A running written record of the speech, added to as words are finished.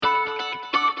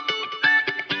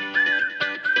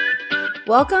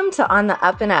Welcome to On the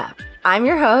Up and Up. I'm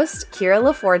your host, Kira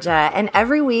LaForgia, and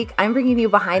every week I'm bringing you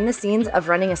behind the scenes of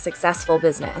running a successful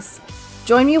business.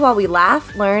 Join me while we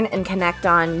laugh, learn, and connect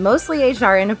on mostly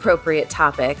HR inappropriate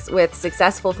topics with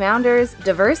successful founders,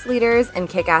 diverse leaders, and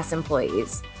kick-ass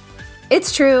employees.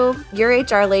 It's true, your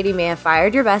HR lady may have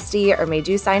fired your bestie or made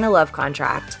you sign a love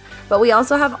contract, but we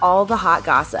also have all the hot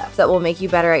gossip that will make you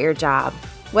better at your job.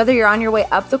 Whether you're on your way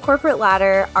up the corporate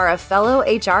ladder, are a fellow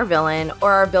HR villain,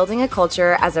 or are building a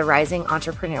culture as a rising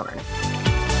entrepreneur.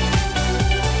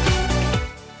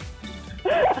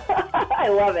 I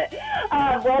love it.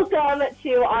 Welcome to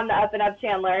On the Up and Up,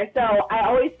 Chandler. So I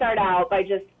always start out by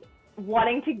just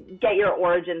wanting to get your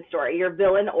origin story, your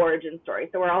villain origin story.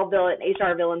 So we're all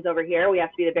HR villains over here. We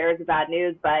have to be the bearers of bad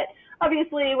news, but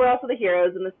obviously we're also the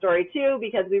heroes in the story too,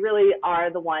 because we really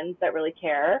are the ones that really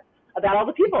care about all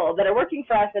the people that are working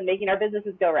for us and making our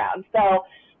businesses go round. So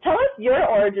tell us your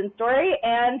origin story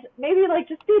and maybe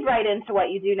just feed right into what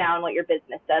you do now and what your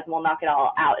business does, and we'll knock it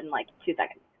all out in 2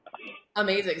 seconds.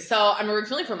 Amazing. So I'm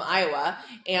originally from Iowa,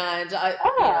 and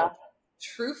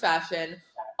true fashion,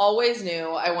 always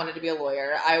knew I wanted to be a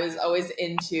lawyer. I was always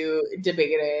into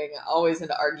debating, always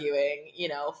into arguing,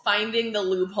 finding the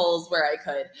loopholes where I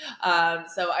could.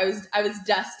 So I was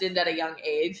destined at a young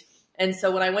age. And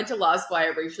so when I went to law school, I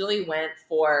originally went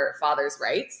for father's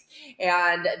rights.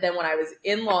 And then when I was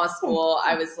in law school,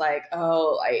 I was like,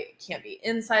 oh, I can't be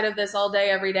inside of this all day,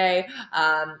 every day.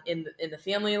 In the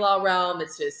family law realm,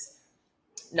 it's just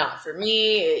not for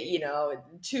me,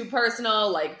 too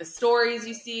personal, like the stories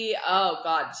you see. Oh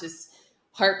God, it's just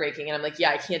heartbreaking. And I'm like,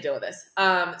 yeah, I can't deal with this.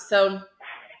 So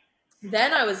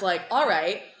then I was like, all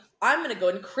right, I'm going to go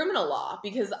into criminal law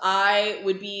because I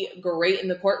would be great in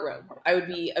the courtroom. I would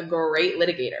be a great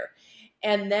litigator.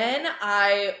 And then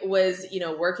I was,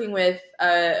 working with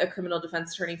a criminal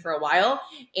defense attorney for a while,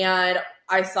 and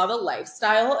I saw the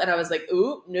lifestyle and I was like,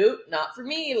 ooh, nope, not for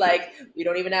me. We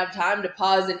don't even have time to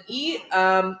pause and eat.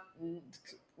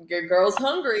 Your girl's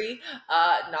hungry.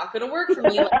 Not going to work for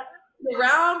me.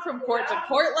 Around from court to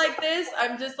court like this.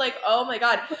 I'm just like, oh my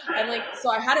God.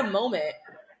 So I had a moment.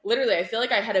 Literally, I feel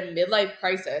like I had a midlife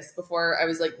crisis before I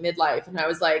was midlife. And I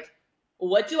was like,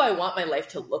 what do I want my life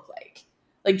to look like?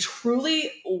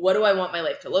 Truly, what do I want my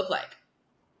life to look like?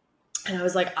 And I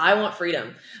was like, I want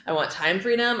freedom. I want time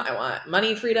freedom. I want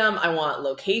money freedom. I want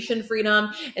location freedom.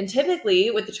 And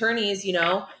typically with attorneys,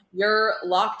 you're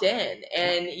locked in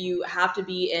and you have to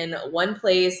be in one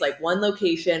place, one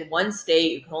location, one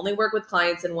state. You can only work with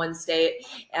clients in one state.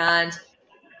 And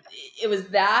it was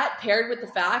that paired with the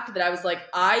fact that I was like,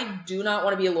 I do not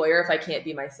want to be a lawyer if I can't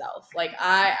be myself.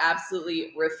 I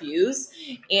absolutely refuse.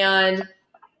 And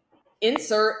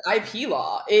insert IP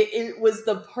law. It was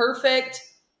the perfect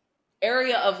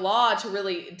area of law to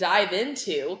really dive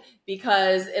into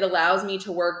because it allows me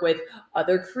to work with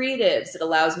other creatives. It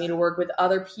allows me to work with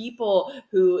other people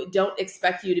who don't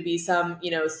expect you to be some,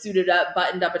 suited up,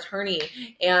 buttoned up attorney.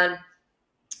 And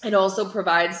it also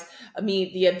provides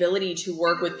me the ability to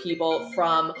work with people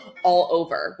from all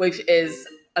over, which is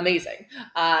amazing.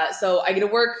 So I get to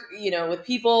work, with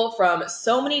people from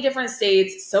so many different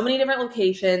states, so many different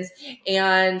locations,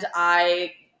 and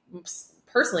I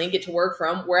personally get to work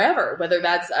from wherever, whether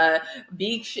that's a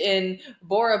beach in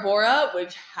Bora Bora,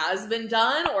 which has been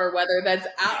done, or whether that's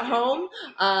at home.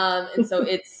 And so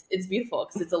it's beautiful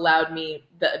because it's allowed me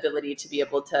the ability to be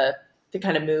able to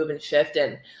kind of move and shift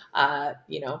and,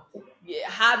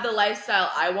 have the lifestyle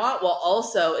I want. Well,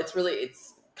 also it's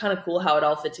kind of cool how it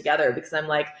all fit together because I'm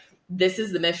like, this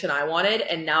is the mission I wanted.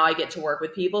 And now I get to work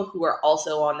with people who are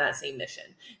also on that same mission.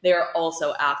 They are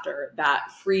also after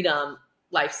that freedom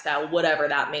lifestyle, whatever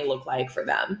that may look like for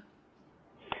them.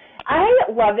 I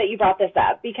love that you brought this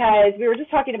up because we were just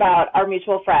talking about our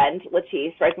mutual friend,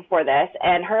 Latisse, right before this,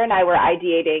 and her and I were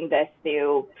ideating this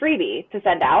new freebie to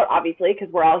send out, obviously,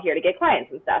 because we're all here to get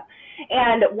clients and stuff.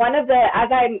 And one of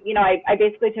I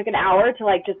basically took an hour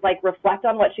to just reflect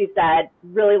on what she said,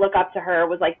 really look up to her,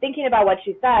 was thinking about what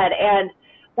she said. And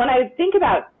when I think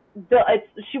about,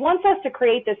 she wants us to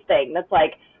create this thing that's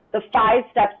the 5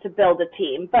 steps to build a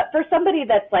team. But for somebody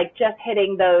that's just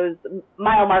hitting those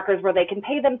mile markers where they can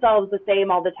pay themselves the same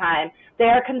all the time,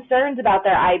 they are concerned about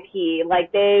their IP.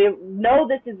 They know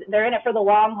they're in it for the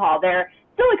long haul. They're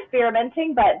still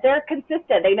experimenting, but they're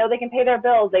consistent. They know they can pay their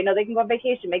bills. They know they can go on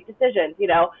vacation, make decisions,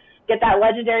 get that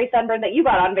legendary sunburn that you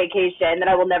got on vacation that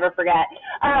I will never forget.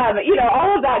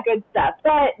 All of that good stuff.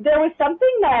 But there was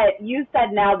something that you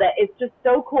said now that is just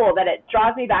so cool that it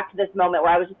draws me back to this moment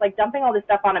where I was just dumping all this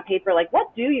stuff on a paper,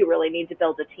 what do you really need to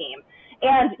build a team?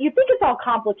 And you think it's all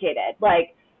complicated.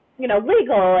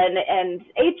 legal and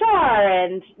HR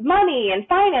and money and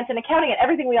finance and accounting and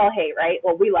everything we all hate, right?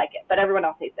 Well, we like it, but everyone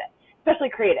else hates it, especially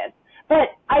creatives.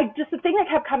 But the thing that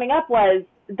kept coming up was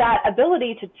that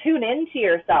ability to tune into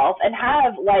yourself and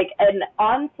have like an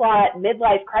onslaught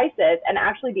midlife crisis and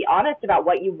actually be honest about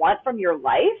what you want from your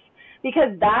life,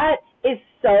 because that is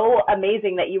so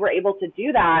amazing that you were able to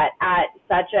do that at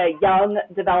such a young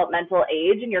developmental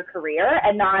age in your career,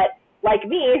 and not like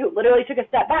me, who literally took a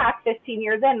step back 15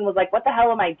 years in and was like, what the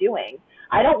hell am I doing?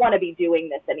 I don't want to be doing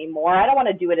this anymore. I don't want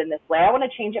to do it in this way. I want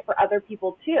to change it for other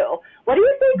people too. What do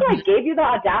you think like gave you the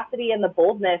audacity and the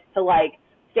boldness to like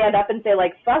stand up and say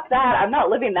like, fuck that, I'm not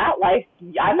living that life.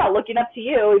 I'm not looking up to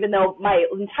you, even though my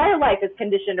entire life is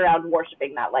conditioned around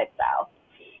worshiping that lifestyle?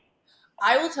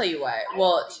 I will tell you what.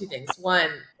 Well, two things. One,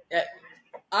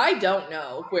 I don't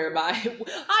know where I get.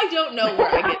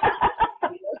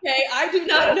 Okay, I do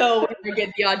not know where I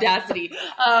get the audacity.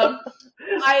 I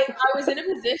was in a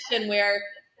position where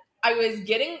I was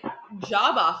getting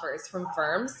job offers from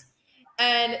firms,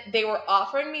 and they were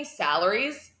offering me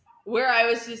salaries where I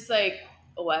was just like,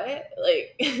 what?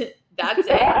 Like, that's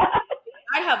it?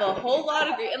 I have a whole lot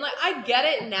of and like, I get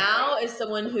it now as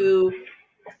someone who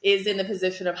is in the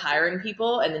position of hiring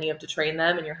people, and then you have to train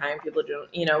them, and you're hiring people to,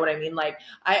 you know what I mean? Like,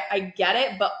 I get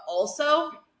it, but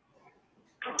also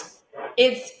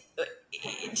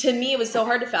to me, it was so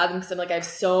hard to fathom, because I'm like, I have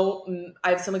so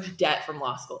much debt from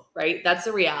law school, right? That's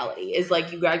the reality, is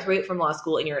like, you graduate from law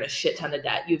school and you're in a shit ton of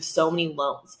debt. You have so many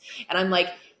loans. And I'm like,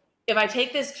 if I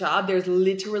take this job, there's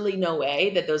literally no way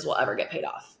that those will ever get paid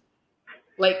off.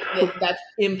 Like, that's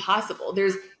impossible.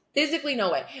 There's physically no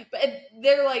way. But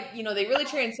they're like, they really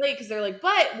translate, because they're like,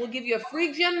 but we'll give you a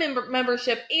free gym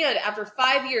membership, and after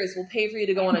 5 years, we'll pay for you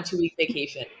to go on a 2-week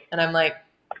vacation. And I'm like,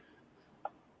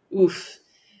 oof.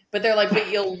 But they're like, but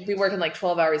you'll be working like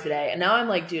 12 hours a day. And now I'm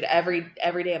like, dude, every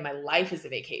day of my life is a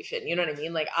vacation. You know what I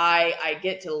mean? Like, I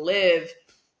get to live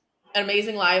an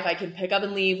amazing life. I can pick up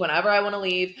and leave whenever I want to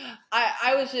leave.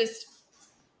 I was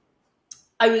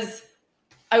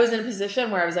in a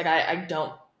position where I was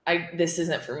like, this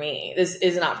isn't for me. This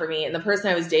is not for me. And the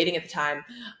person I was dating at the time,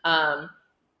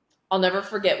 I'll never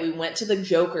forget, we went to the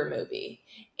Joker movie,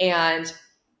 and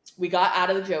we got out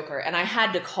of the Joker, and I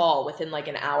had to call within like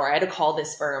an hour. I had to call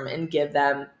this firm and give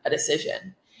them a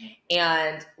decision.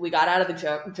 And we got out of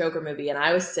the Joker movie, and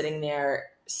I was sitting there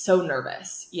so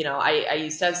nervous. I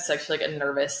used to have such like a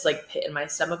nervous like pit in my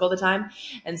stomach all the time.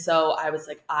 And so I was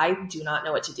like, I do not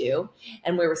know what to do.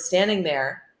 And we were standing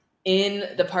there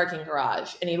in the parking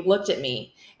garage, and he looked at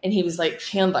me, and he was like,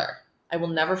 Chandler, I will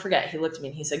never forget. He looked at me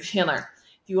and he said, Chandler,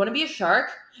 if you want to be a shark,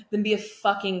 then be a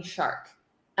fucking shark.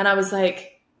 And I was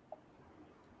like,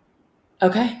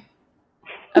 okay,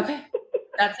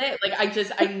 that's it. Like, I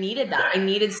needed that. I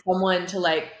needed someone to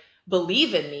like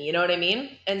believe in me. You know what I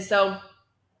mean? And so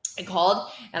I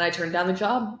called, and I turned down the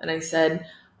job, and I said,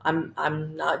 I'm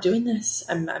not doing this.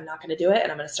 I'm not going to do it.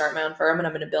 And I'm going to start my own firm, and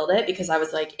I'm going to build it, because I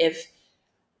was like,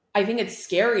 I think it's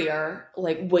scarier,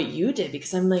 like what you did,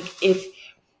 because I'm like, if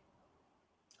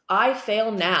I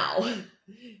fail now,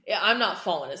 I'm not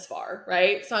falling as far,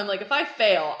 right? So I'm like, if I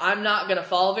fail, I'm not going to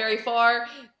fall very far.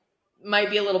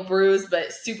 Might be a little bruised,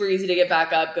 but super easy to get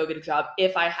back up, go get a job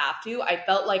if I have to. I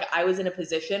felt like I was in a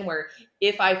position where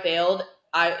if I failed,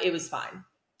 it was fine.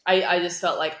 I just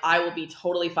felt like I will be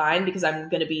totally fine, because I'm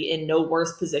going to be in no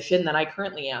worse position than I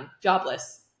currently am,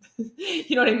 jobless.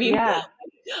 You know what I mean? Yeah.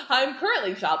 I'm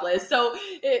currently jobless, so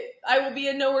I will be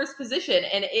in no worse position.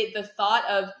 And the thought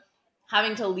of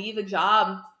having to leave a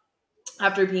job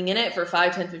after being in it for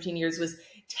 5, 10, 15 years was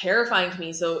terrifying to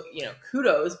me. So,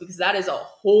 kudos, because that is a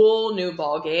whole new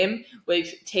ball game,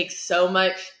 which takes so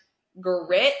much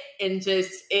grit and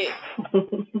just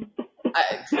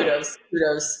kudos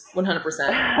 100%.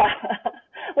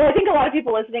 Well, I think a lot of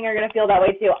people listening are going to feel that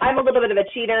way too. I'm a little bit of a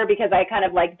cheater, because I kind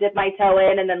of like dipped my toe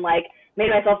in and then like made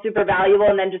myself super valuable,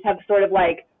 and then just have sort of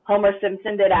like Homer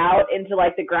Simpsoned it out into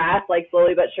like the grass, like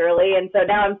slowly but surely. And so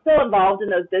now I'm still involved in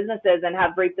those businesses and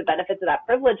have reaped the benefits of that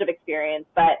privilege of experience.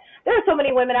 But there are so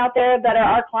many women out there that are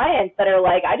our clients that are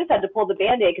like, I just had to pull the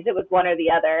Band-Aid because it was one or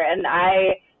the other. And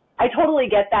I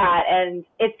totally get that. And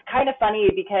it's kind of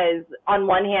funny, because on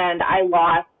one hand, I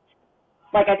lost,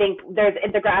 like, I think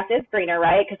the grass is greener,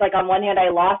 right? Because like on one hand, I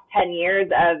lost 10 years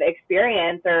of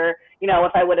experience, or,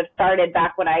 if I would have started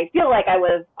back when I feel like I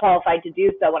was qualified to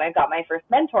do so, when I got my first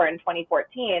mentor in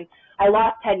 2014, I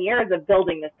lost 10 years of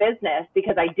building this business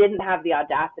because I didn't have the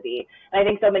audacity. And I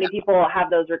think so many people have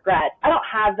those regrets. I don't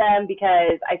have them,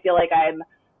 because I feel like I'm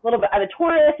I'm a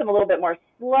tourist. I'm a little bit more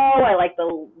slow. I like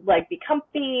be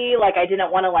comfy. Like I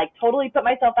didn't want to like totally put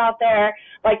myself out there.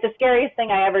 Like the scariest thing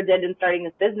I ever did in starting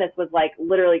this business was like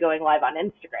literally going live on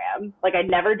Instagram. Like I'd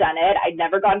never done it. I'd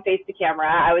never gone face to camera.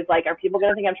 I was like, are people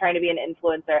going to think I'm trying to be an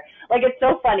influencer? Like it's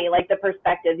so funny, like the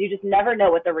perspectives. You just never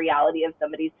know what the reality of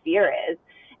somebody's fear is,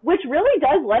 which really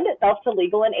does lend itself to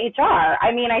legal and HR.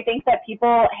 I mean, I think that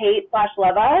people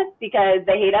hate/love us because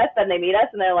they hate us and they meet us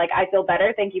and they're like, I feel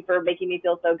better. Thank you for making me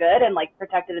feel so good and like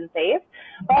protected and safe.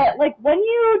 But like when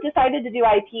you decided to do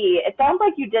IP, it sounds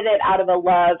like you did it out of a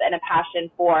love and a passion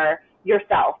for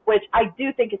yourself, which I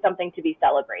do think is something to be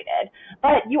celebrated.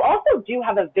 But you also do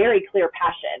have a very clear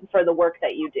passion for the work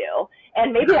that you do.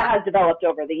 And maybe that has developed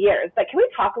over the years. But can we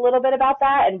talk a little bit about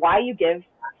that and why you give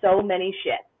so many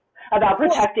shits about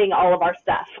protecting all of our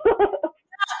stuff?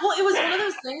 Well, it was one of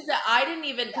those things that I didn't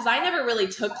even, because I never really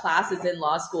took classes in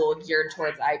law school geared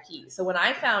towards IP. So when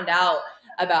I found out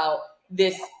about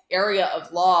this area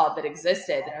of law that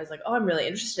existed, I was like, oh, I'm really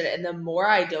interested. And the more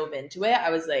I dove into it,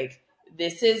 I was like,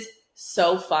 this is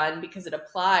so fun because it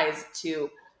applies to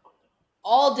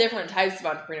all different types of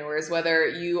entrepreneurs, whether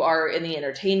you are in the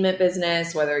entertainment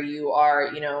business, whether you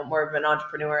are, more of an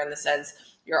entrepreneur in the sense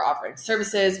you're offering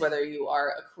services, whether you are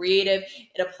a creative,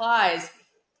 it applies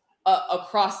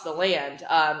across the land,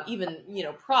 even,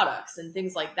 products and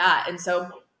things like that. And so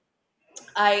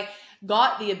I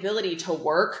got the ability to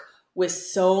work with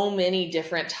so many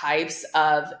different types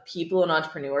of people and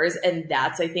entrepreneurs. And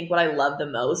that's, I think, what I love the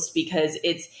most, because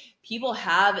it's people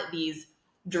have these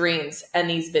dreams and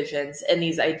these visions and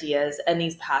these ideas and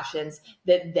these passions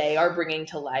that they are bringing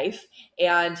to life.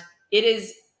 And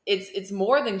it's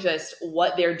more than just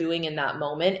what they're doing in that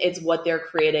moment. It's what they're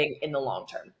creating in the long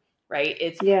term, right?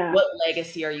 It's what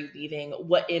legacy are you leaving?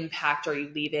 What impact are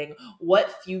you leaving?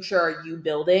 What future are you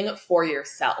building for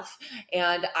yourself?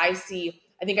 And I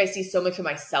think I see so much of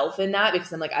myself in that,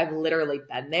 because I'm like, I've literally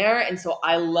been there. And so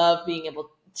I love being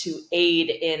able to aid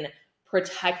in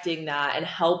protecting that and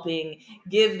helping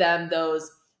give them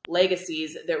those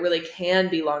legacies that really can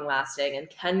be long lasting and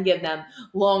can give them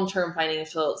long-term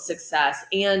financial success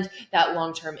and that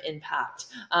long-term impact,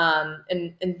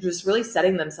 and just really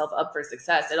setting themselves up for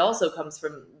success. It also comes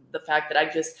from the fact that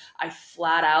I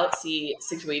flat out see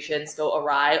situations go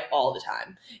awry all the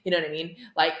time. You know what I mean?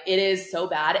 Like it is so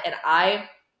bad. And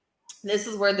this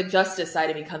is where the justice side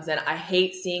of me comes in. I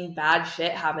hate seeing bad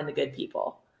shit happen to good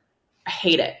people. I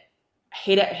hate it. I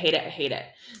hate it, I hate it, I hate it.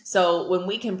 So when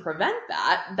we can prevent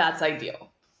that, that's ideal.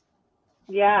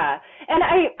 Yeah. And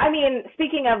I mean,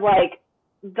 speaking of like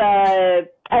the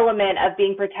element of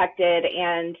being protected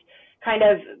and kind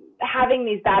of having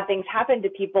these bad things happen to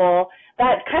people,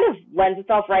 that kind of lends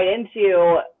itself right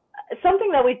into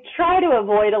something that we try to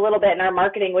avoid a little bit in our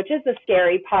marketing, which is the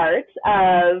scary part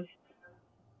of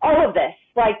all of this,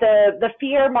 like the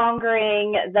fear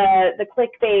mongering, the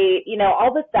clickbait,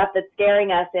 all the stuff that's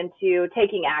scaring us into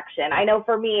taking action. I know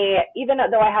for me, even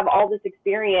though I have all this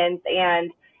experience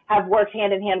and have worked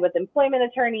hand in hand with employment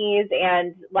attorneys,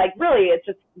 and like really it's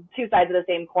just two sides of the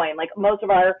same coin. Like most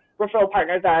of our referral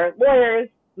partners are lawyers,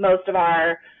 most of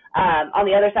our on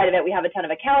the other side of it, we have a ton of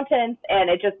accountants,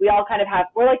 and we all kind of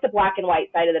we're like the black and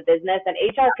white side of the business, and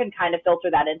HR can kind of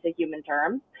filter that into human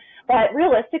terms. But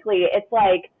realistically, it's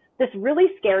like this really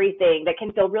scary thing that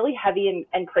can feel really heavy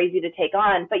and crazy to take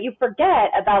on. But you forget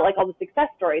about like all the success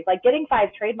stories, like getting 5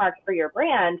 trademarks for your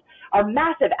brand are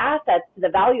massive assets to the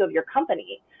value of your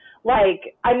company.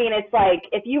 Like, I mean, it's like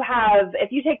if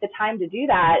you take the time to do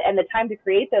that and the time to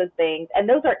create those things, and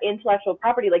those are intellectual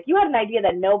property, like you had an idea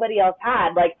that nobody else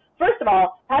had, like, first of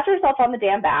all, pat yourself on the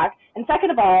damn back. And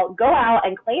second of all, go out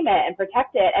and claim it and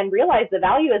protect it and realize the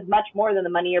value is much more than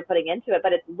the money you're putting into it,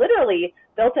 but it's literally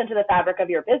built into the fabric of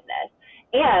your business.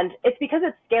 And it's because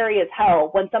it's scary as hell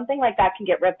when something like that can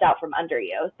get ripped out from under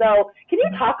you. So can you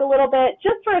talk a little bit,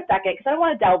 just for a second, because I don't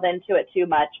want to delve into it too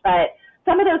much, but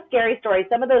some of those scary stories,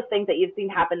 some of those things that you've seen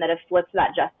happen that have flipped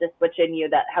that justice switch in you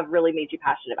that have really made you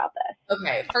passionate about this?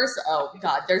 Okay, first, oh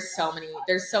God, there's so many.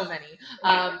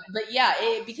 But yeah,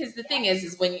 because the thing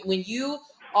is when you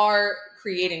are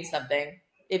creating something,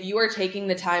 if you are taking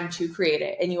the time to create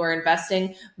it and you are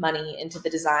investing money into the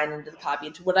design, into the copy,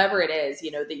 into whatever it is,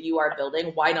 that you are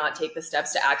building, why not take the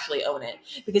steps to actually own it?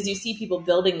 Because you see people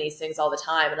building these things all the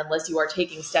time, and unless you are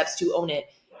taking steps to own it,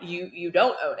 you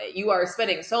don't own it. You are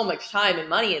spending so much time and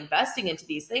money investing into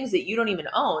these things that you don't even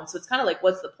own. So it's kind of like,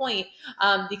 what's the point?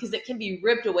 Because it can be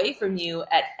ripped away from you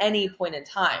at any point in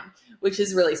time, which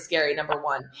is really scary, number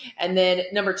one. And then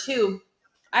number two,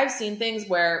 I've seen things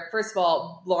where, first of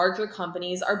all, larger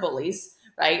companies are bullies,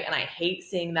 right? And I hate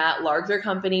seeing that. Larger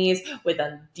companies with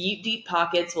deep, deep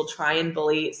pockets will try and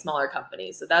bully smaller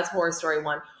companies. So that's horror story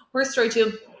one. Horror story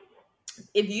two,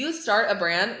 if you start a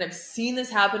brand, and I've seen this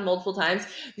happen multiple times,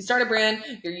 you start a brand,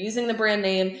 you're using the brand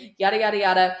name, yada, yada,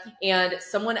 yada, and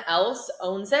someone else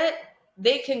owns it,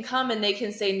 they can come and they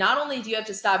can say, not only do you have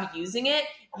to stop using it,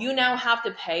 you now have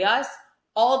to pay us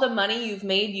all the money you've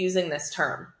made using this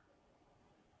term.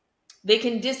 They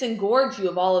can disengorge you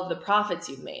of all of the profits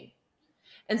you've made.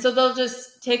 And so they'll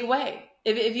just take away.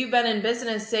 If you've been in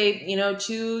business, say,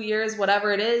 2 years,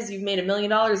 whatever it is, you've made $1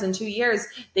 million in 2 years,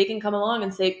 they can come along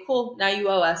and say, cool, now you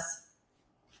owe us.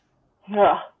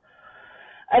 Ugh.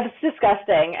 It's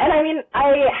disgusting. And I mean,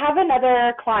 I have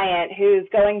another client who's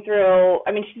going through,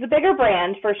 she's a bigger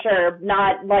brand for sure,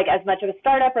 not like as much of a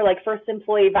startup or like first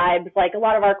employee vibes. Like a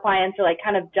lot of our clients are like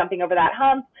kind of jumping over that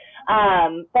hump.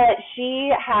 But she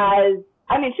has,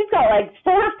 she's got like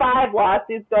 4 or 5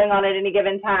 lawsuits going on at any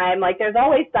given time. Like there's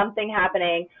always something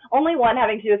happening, only one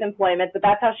having to do with employment, but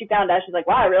that's how she found us. She's like,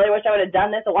 wow, I really wish I would have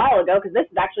done this a while ago because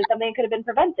this is actually something that could have been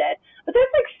prevented. But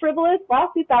there's like frivolous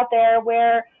lawsuits out there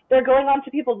where they're going onto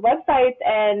people's websites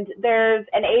and there's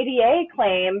an ADA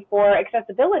claim for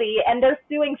accessibility and they're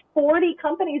suing 40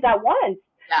 companies at once.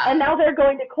 Yeah. And now they're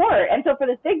going to court. And so for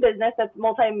this big business that's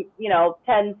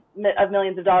tens of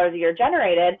millions of dollars a year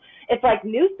generated, it's like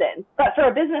nuisance. But for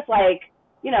a business like,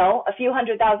 a few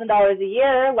 $100,000 a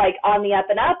year, like on the up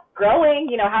and up, growing,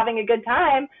 having a good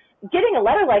time, getting a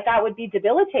letter like that would be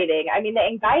debilitating. I mean, the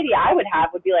anxiety I would have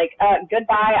would be like,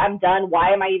 goodbye, I'm done.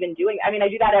 Why am I even doing? I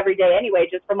do that every day anyway,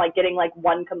 just from like getting like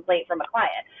one complaint from a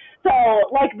client. So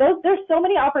like there's so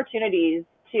many opportunities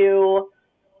to,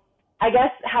 I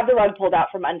guess, have the rug pulled out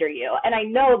from under you. And I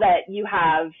know that you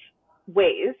have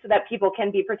ways that people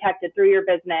can be protected through your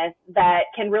business that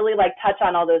can really like touch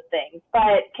on all those things.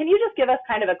 But can you just give us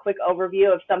kind of a quick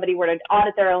overview if somebody were to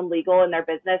audit their own legal in their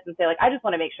business and say like, I just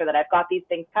want to make sure that I've got these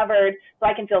things covered so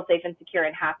I can feel safe and secure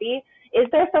and happy. Is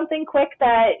there something quick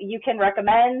that you can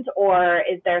recommend, or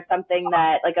is there something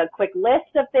that like a quick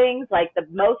list of things like the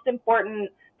most important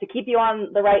to keep you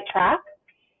on the right track?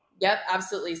 Yep,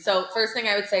 absolutely. So first thing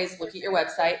I would say is look at your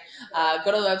website.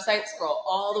 Go to the website, scroll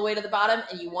all the way to the bottom,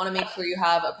 and you want to make sure you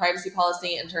have a privacy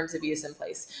policy and terms of use in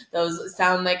place. Those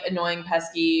sound like annoying,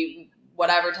 pesky,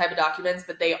 whatever type of documents,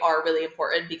 but they are really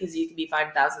important because you can be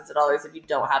fined thousands of dollars if you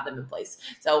don't have them in place.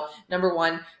 So number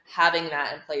one, having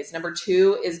that in place. Number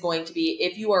two is going to be,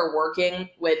 if you are working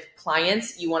with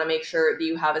clients, you want to make sure that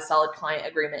you have a solid client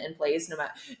agreement in place. No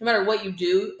matter what you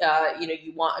do,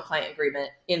 you want a client agreement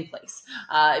in place.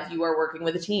 If you are working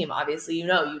with a team, obviously,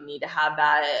 you need to have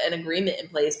an agreement in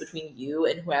place between you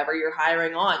and whoever you're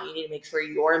hiring on. You need to make sure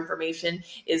your information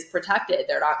is protected.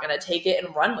 They're not going to take it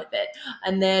and run with it.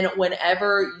 And then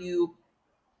whenever you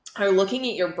are looking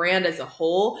at your brand as a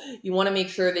whole, you want to make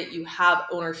sure that you have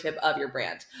ownership of your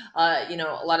brand. A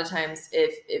lot of times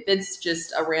if it's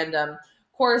just a random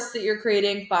course that you're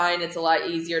creating, fine, it's a lot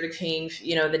easier to change,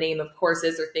 the name of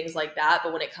courses or things like that.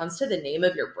 But when it comes to the name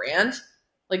of your brand,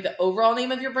 like the overall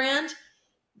name of your brand,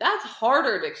 that's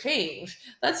harder to change.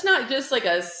 That's not just like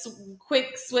a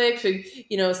quick switch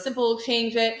or, simple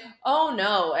change it. Oh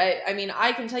no.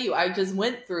 I can tell you, I just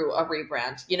went through a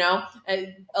rebrand,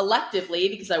 electively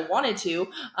because I wanted to.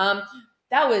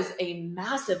 That was a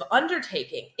massive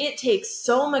undertaking. It takes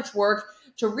so much work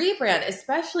to rebrand,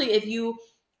 especially if you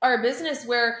are a business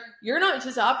where you're not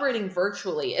just operating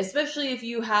virtually, especially if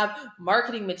you have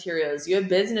marketing materials, you have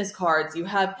business cards, you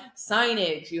have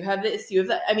signage, you have this, you have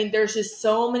that. There's just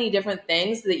so many different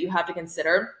things that you have to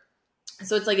consider.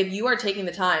 So it's like, if you are taking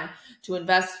the time to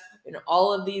invest in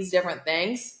all of these different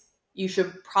things, you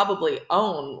should probably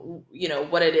own,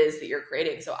 what it is that you're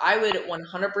creating. So I would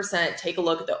 100% take a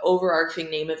look at the overarching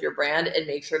name of your brand and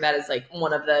make sure that is like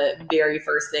one of the very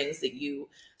first things that you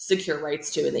secure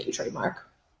rights to and that you trademark.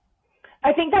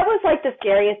 I think that was like the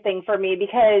scariest thing for me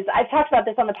because I've talked about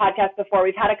this on the podcast before.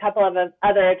 We've had a couple of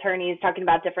other attorneys talking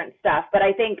about different stuff, but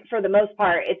I think for the most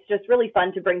part, it's just really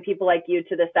fun to bring people like you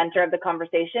to the center of the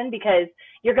conversation because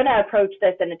you're going to approach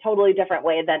this in a totally different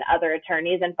way than other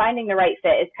attorneys, and finding the right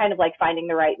fit is kind of like finding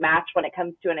the right match when it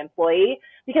comes to an employee,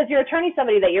 because your attorney's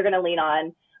somebody that you're going to lean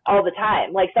on all the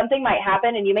time. Like something might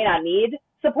happen and you may not need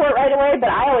support right away, but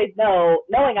I always know,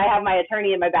 knowing I have my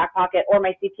attorney in my back pocket or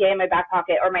my CPA in my back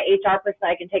pocket or my HR person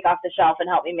I can take off the shelf and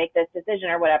help me make this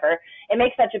decision or whatever, it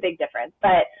makes such a big difference.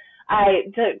 But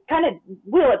to kind of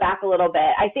wheel it back a little bit,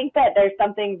 I think that there's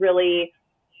something really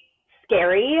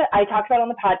scary. I talked about on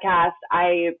the podcast,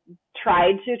 I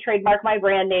tried to trademark my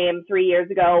brand name 3.5 years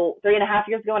ago when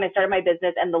I started my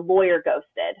business, and the lawyer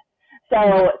ghosted.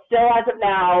 So still as of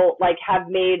now, like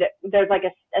there's like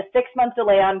a 6-month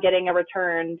delay on getting a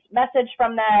returned message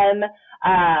from them.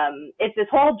 It's this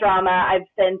whole drama. I've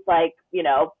since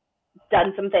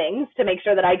done some things to make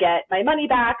sure that I get my money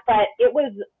back, but it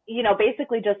was,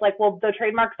 basically just like, well, the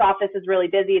trademarks office is really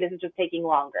busy. This is just taking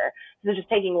longer.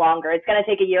 It's going to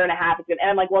take a year and a half. And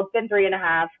I'm like, well, it's been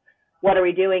 3.5. What are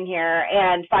we doing here?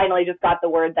 And finally just got the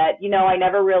word that, I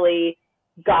never really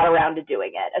got around to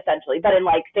doing it, essentially, but in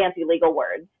like fancy legal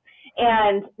words.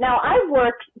 And now I've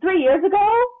worked 3 years ago.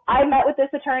 I met with this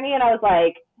attorney and I was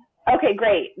like, okay,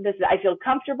 great. I feel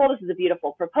comfortable. This is a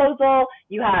beautiful proposal.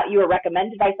 You were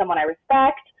recommended by someone I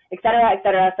respect, et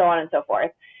cetera, so on and so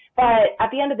forth. But at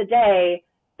the end of the day,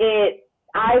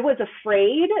 I was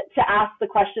afraid to ask the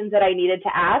questions that I needed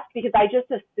to ask because I just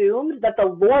assumed that the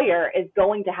lawyer is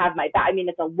going to have my back. I mean,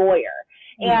 it's a lawyer,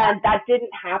 and that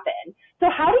didn't happen. So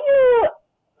how do you?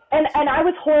 And I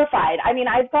was horrified. I mean,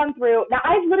 I've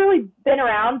literally been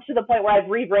around to the point where I've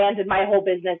rebranded my whole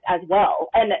business as well.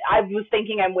 And I was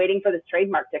thinking I'm waiting for this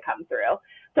trademark to come through.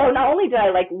 So not only did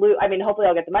I hopefully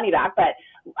I'll get the money back, but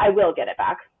I will get it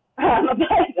back.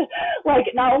 But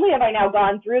not only have I now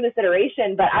gone through this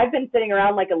iteration, but I've been sitting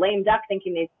around like a lame duck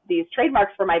thinking these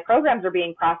trademarks for my programs are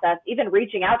being processed, even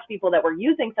reaching out to people that were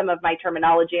using some of my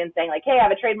terminology and saying like, hey, I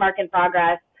have a trademark in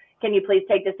progress. Can you please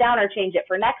take this down or change it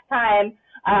for next time?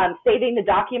 Saving the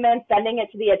document, sending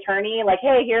it to the attorney, like,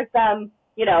 hey, here's some,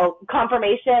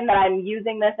 confirmation that I'm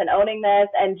using this and owning this,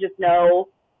 and just know,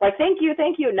 like, thank you,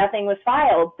 nothing was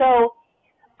filed. So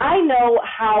I know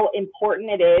how important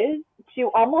it is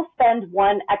to almost spend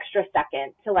one extra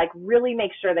second to like really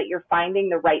make sure that you're finding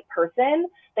the right person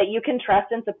that you can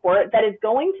trust and support that is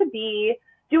going to be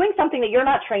doing something that you're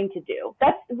not trained to do.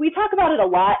 We talk about it a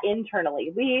lot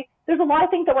internally. There's a lot of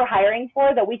things that we're hiring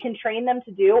for that we can train them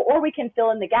to do, or we can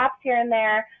fill in the gaps here and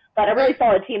there. But a really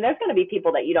solid team, there's going to be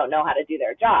people that you don't know how to do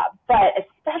their job. But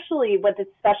especially with a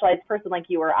specialized person like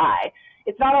you or I,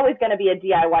 it's not always going to be a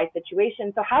DIY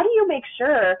situation. So how do you make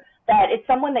sure that it's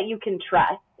someone that you can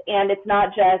trust and it's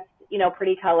not just,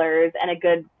 pretty colors and a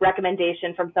good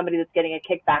recommendation from somebody that's getting a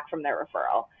kickback from their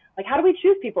referral? Like, how do we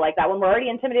choose people like that when we're already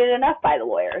intimidated enough by the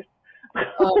lawyers?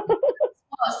 Well,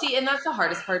 see, and that's the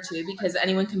hardest part too, because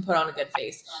anyone can put on a good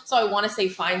face. So I want to say,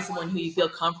 find someone who you feel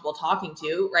comfortable talking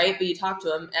to, right? But you talk to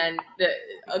them and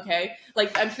okay,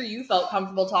 like I'm sure you felt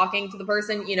comfortable talking to the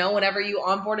person, whenever you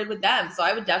onboarded with them. So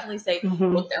I would definitely say,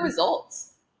 look at their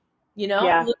results, look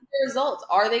at their results.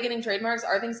 Are they getting trademarks?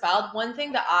 Are things filed? One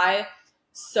thing that I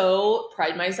so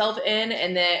pride myself in,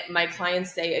 and that my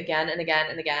clients say again and again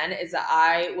and again, is that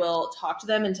I will talk to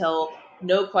them until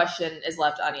no question is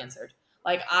left unanswered.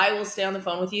 Like, I will stay on the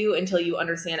phone with you until you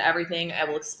understand everything. I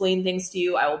will explain things to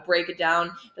you. I will break it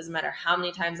down. Doesn't matter how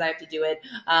many times I have to do it.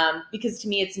 Because to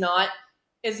me, it's not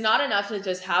enough to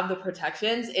just have the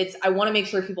protections. I want to make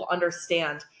sure people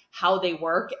understand how they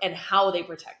work and how they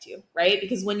protect you, right?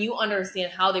 Because when you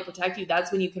understand how they protect you,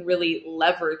 that's when you can really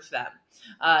leverage them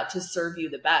to serve you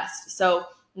the best. So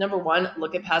number one,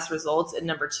 look at past results. And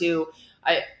number two,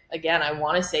 I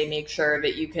want to say, make sure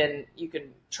that you can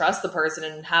trust the person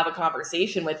and have a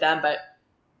conversation with them. But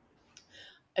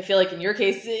I feel like in your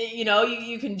case,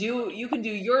 you can do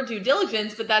your due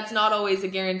diligence, but that's not always a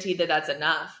guarantee that that's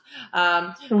enough.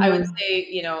 I would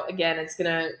say, again,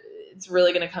 it's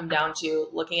really going to come down to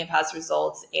looking at past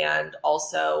results. And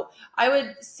also I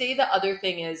would say the other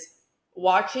thing is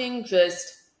watching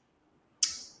just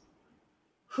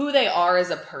who they are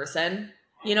as a person.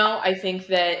 I think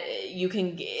that you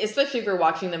can, especially if you're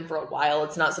watching them for a while,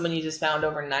 it's not someone you just found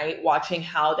overnight, watching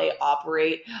how they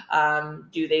operate.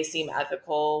 Do they seem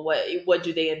ethical? What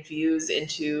do they infuse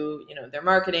into, their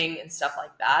marketing and stuff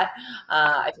like that?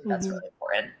 I think that's really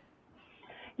important.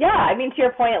 Yeah, I mean, to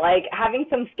your point, like having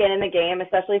some skin in the game,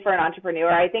 especially for an entrepreneur,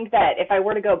 I think that if I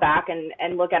were to go back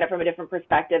and look at it from a different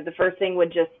perspective, the first thing would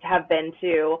just have been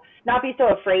to not be so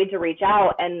afraid to reach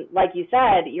out. And like you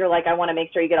said, you're like, I want to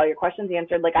make sure you get all your questions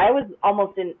answered. Like I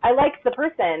liked the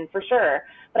person for sure,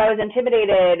 but I was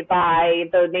intimidated by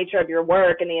the nature of your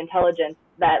work and the intelligence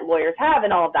that lawyers have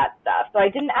and all of that stuff. So I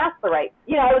didn't ask the right,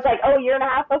 I was like, oh, 1.5 years,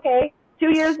 okay.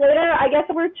 2 years later, I guess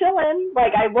we're chilling.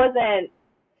 Like I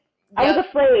was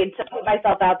afraid to put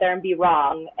myself out there and be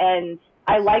wrong. And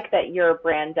I like that your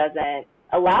brand doesn't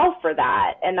allow for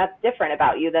that. And that's different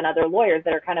about you than other lawyers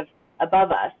that are kind of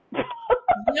above us.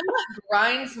 What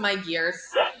grinds my gears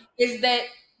is that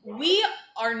we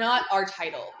are not our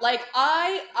title. Like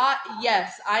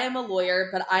yes, I am a lawyer,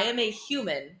 but I am a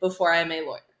human before I am a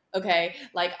lawyer. Okay.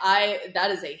 Like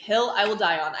that is a hill I will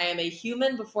die on. I am a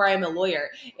human before I am a lawyer.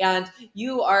 And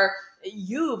you are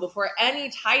you before any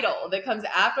title that comes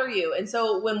after you. And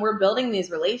so when we're building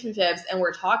these relationships and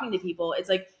we're talking to people, it's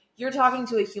like, you're talking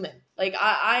to a human. Like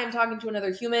I am talking to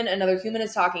another human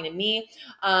is talking to me.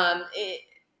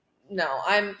 No,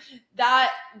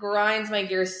 that grinds my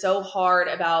gears so hard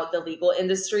about the legal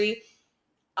industry.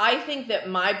 I think that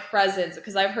my presence,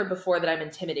 because I've heard before that I'm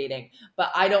intimidating,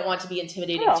 but I don't want to be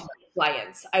intimidating to my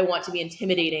clients. I want to be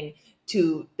intimidating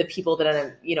to the people that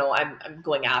I'm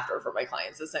going after for my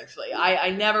clients, essentially.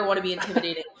 I never want to be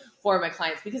intimidating for my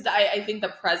clients, because I think the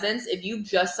presence, if you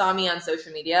just saw me on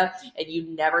social media and you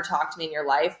never talked to me in your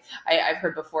life, I've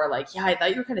heard before, like, yeah, I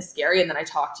thought you were kind of scary, and then I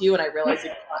talked to you and I realized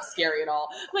you're not scary at all.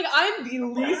 Like, I'm the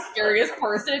least scariest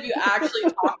person if you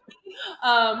actually talk to me.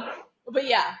 But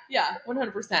yeah,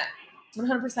 100%.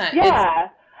 100%. Yeah.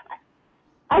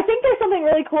 I think there's something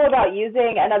really cool about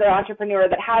using another entrepreneur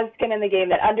that has skin in the game,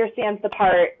 that understands the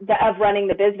part of running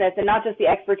the business and not just the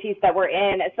expertise that we're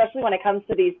in, especially when it comes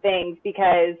to these things,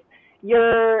 because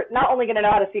you're not only going to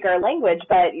know how to speak our language,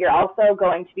 but you're also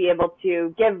going to be able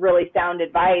to give really sound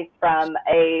advice from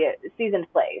a seasoned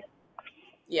place.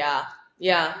 Yeah.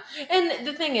 Yeah. And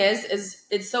the thing is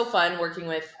it's so fun working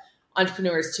with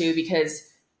entrepreneurs too, because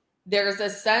there's a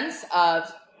sense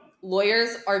of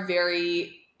lawyers have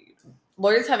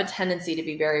a tendency to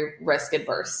be very risk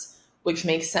adverse, which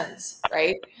makes sense,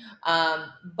 right?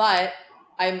 But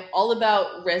I'm all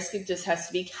about risk. It just has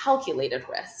to be calculated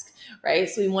risk, right?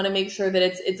 So we want to make sure that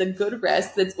it's a good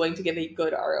risk that's going to give a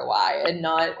good ROI, and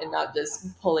not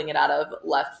just pulling it out of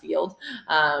left field.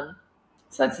 So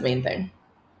that's the main thing.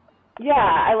 Yeah,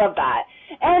 I love that.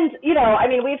 And,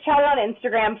 we've chatted on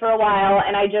Instagram for a while,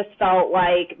 and I just felt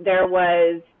like there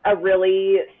was a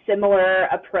really similar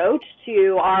approach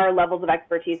to our levels of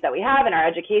expertise that we have in our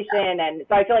education. And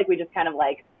so I feel like we just kind of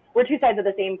we're two sides of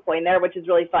the same coin there, which is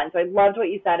really fun. So I loved what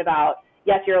you said about,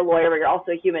 yes, you're a lawyer, but you're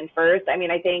also a human first. I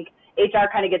think HR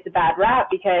kind of gets a bad rap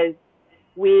because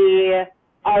we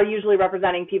are usually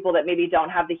representing people that maybe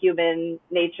don't have the human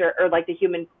nature, or the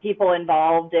human people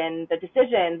involved in the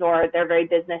decisions, or they're very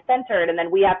business centered, and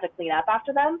then we have to clean up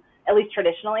after them, at least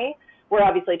traditionally. We're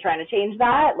obviously trying to change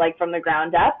that, from the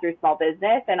ground up through small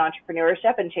business and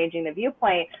entrepreneurship and changing the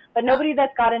viewpoint. But nobody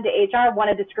that's got into HR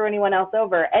wanted to screw anyone else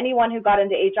over. Anyone who got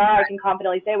into HR, I can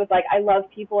confidently say, was like, I love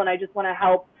people and I just want to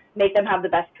help make them have the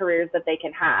best careers that they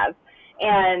can have.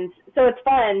 And so it's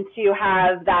fun to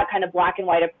have that kind of black and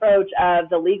white approach of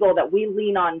the legal that we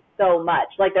lean on so much.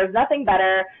 There's nothing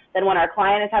better than when our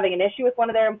client is having an issue with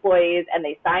one of their employees and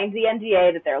they signed the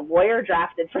NDA that their lawyer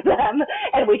drafted for them,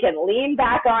 and we can lean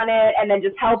back on it and then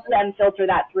just help them filter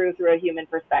that through a human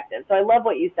perspective. So I love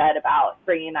what you said about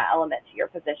bringing that element to your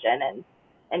position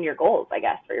and your goals, I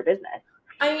guess, for your business.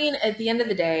 At the end of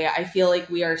the day, I feel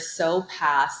like we are so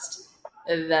past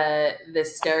the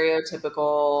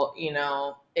stereotypical,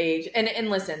 age. And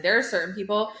listen, there are certain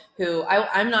people who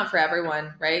I'm not for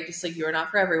everyone, right? Just like you're not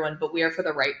for everyone, but we are for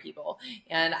the right people.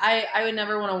 And I would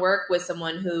never want to work with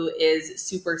someone who is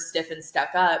super stiff and stuck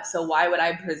up. So why would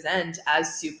I present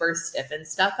as super stiff and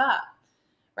stuck up?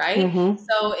 Right? Mm-hmm.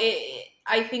 So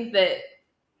I think that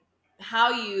how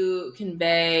you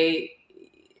convey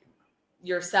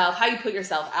yourself, how you put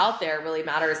yourself out there really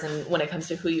matters, and when it comes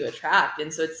to who you attract.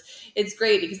 And so it's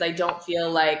great, because I don't feel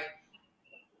like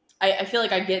I feel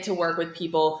like I get to work with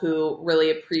people who really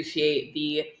appreciate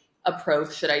the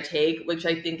approach that I take, which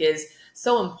I think is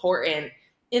so important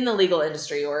in the legal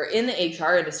industry or in the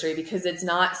HR industry, because it's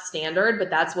not standard,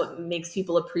 but that's what makes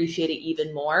people appreciate it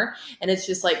even more. And it's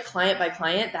just client by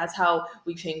client. That's how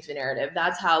we change the narrative.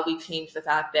 That's how we change the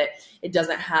fact that it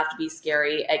doesn't have to be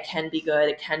scary. It can be good.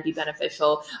 It can be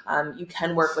beneficial. You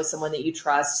can work with someone that you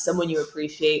trust, someone you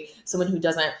appreciate, someone who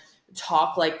doesn't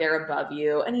talk like they're above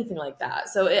you, anything like that.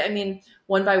 So,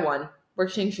 one by one, we're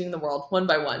changing the world one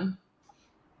by one.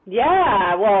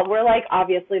 Yeah, well, we're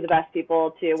obviously the best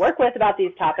people to work with about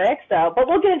these topics. But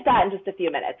we'll get into that in just a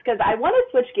few minutes, because I want to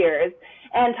switch gears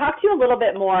and talk to you a little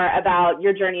bit more about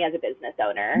your journey as a business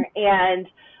owner. And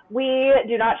we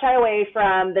do not shy away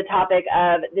from the topic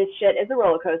of this shit is a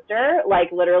roller coaster.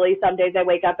 Literally, some days I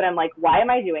wake up and I'm like, why am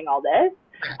I doing all this?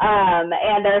 And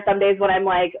there are some days when I'm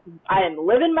like, I am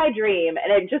living my dream,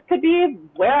 and it just could be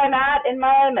where I'm at in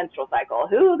my menstrual cycle.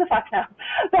 Who the fuck knows?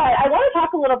 But I want to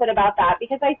talk a little bit about that,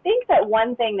 because I think that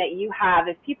one thing that you have,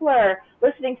 if people are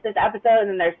listening to this episode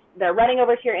and they're running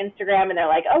over to your Instagram and they're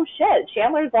like, oh shit,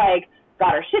 Chandler's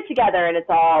got her shit together, and it's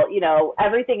all,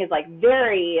 everything is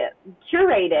very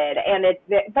curated, and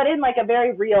but in a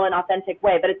very real and authentic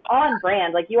way, but it's on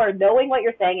brand. You are knowing what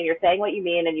you're saying, and you're saying what you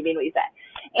mean, and you mean what you say.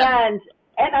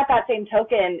 And at that same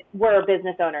token, we're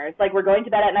business owners. Like, we're going to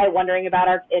bed at night wondering about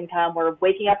our income. We're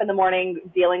waking up in the morning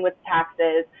dealing with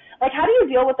taxes. Like, how do you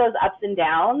deal with those ups and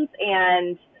downs?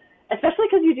 And especially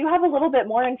because you do have a little bit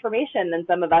more information than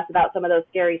some of us about some of those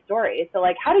scary stories. So,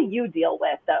 like, how do you deal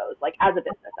with those, like, as a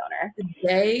business owner?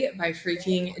 Day by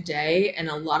freaking day, and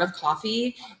a lot of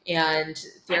coffee and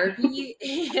therapy.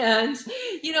 And,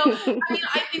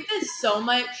 I think that so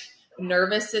much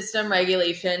nervous system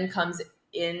regulation comes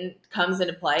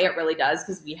into play. It really does,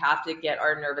 because we have to get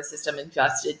our nervous system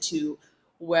adjusted to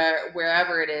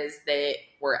wherever it is that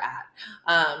we're at.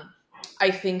 I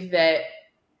think that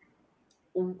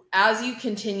as you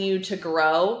continue to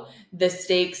grow, the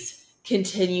stakes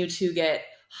continue to get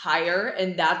higher.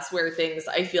 And that's where things,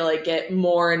 I feel like, get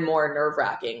more and more nerve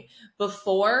wracking.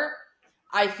 Before,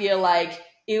 I feel like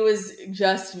it was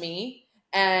just me.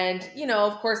 And,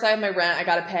 of course I have my rent I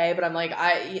got to pay, but I'm like,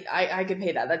 I can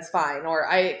pay that. That's fine. Or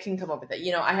I can come up with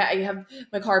it. I have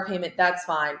my car payment. That's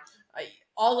fine.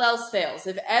 All else fails.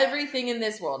 If everything in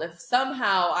this world, if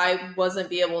somehow I wasn't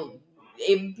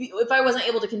if I wasn't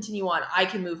able to continue on, I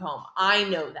can move home. I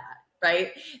know that,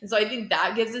 right? And so I think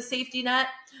that gives a safety net.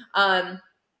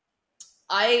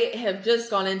 I have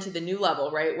just gone into the new level,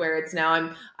 right? Where it's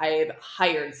now I've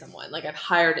hired someone, like I've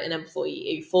hired an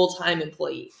employee, a full-time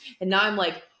employee. And now I'm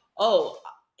like, oh,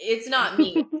 it's not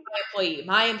me, it's my employee.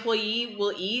 My employee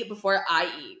will eat before I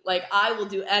eat. Like, I will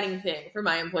do anything for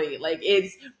my employee. Like,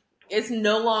 it's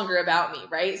no longer about me,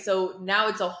 right? So now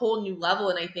it's a whole new level.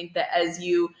 And I think that as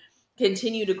you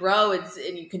continue to grow,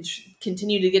 and you can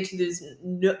continue to get to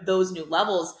those new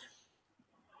levels,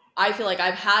 I feel like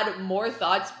I've had more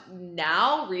thoughts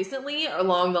now recently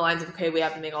along the lines of, okay, we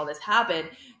have to make all this happen,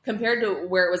 compared to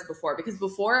where it was before. Because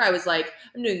before I was like,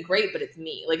 I'm doing great, but it's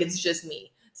me. Like, it's just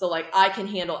me. So, like, I can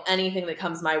handle anything that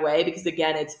comes my way, because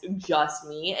again, it's just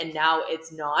me. And now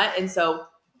it's not. And so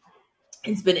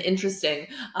it's been interesting,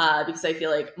 because I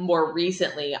feel like more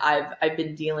recently I've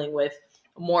been dealing with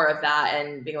more of that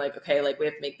and being like, okay, like, we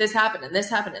have to make this happen and this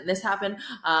happen and this happen.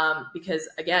 Because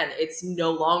again, it's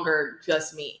no longer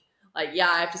just me. Like, yeah,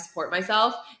 I have to support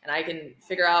myself and I can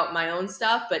figure out my own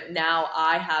stuff, but now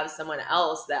I have someone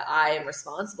else that I am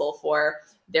responsible for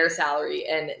their salary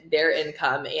and their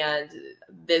income. And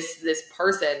this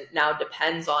person now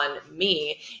depends on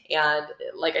me. And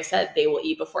like I said, they will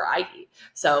eat before I eat.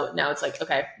 So now it's like,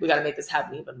 okay, we got to make this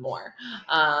happen even more.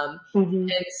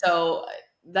 And so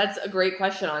that's a great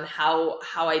question on how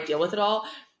I deal with it all.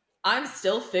 I'm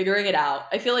still figuring it out.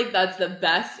 I feel like that's the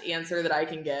best answer that I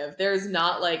can give. There's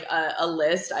not like a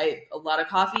list. A lot of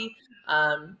coffee,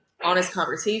 honest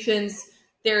conversations,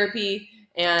 therapy,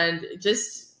 and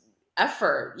just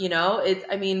effort.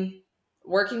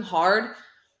 Working hard.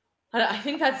 I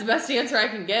think that's the best answer I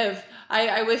can give.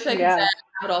 I wish I could say I have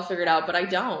it all figured out, but I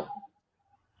don't.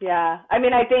 Yeah. I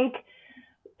mean, I think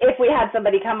if we had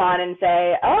somebody come on and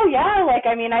say, oh yeah, like,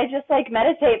 I mean, I just like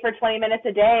meditate for 20 minutes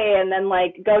a day and then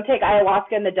like go take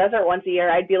ayahuasca in the desert once a year,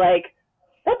 I'd be like,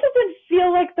 that doesn't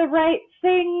feel like the right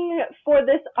thing for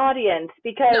this audience,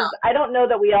 because No. I don't know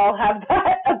that we all have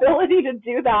that ability to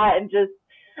do that. And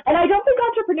I don't think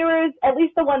entrepreneurs, at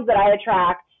least the ones that I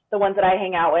attract, the ones that I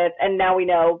hang out with, and now we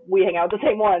know we hang out with the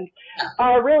same ones,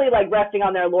 are really like resting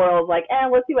on their laurels, like,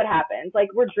 let's see what happens. Like,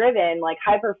 we're driven, like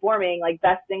high performing, like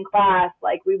best in class,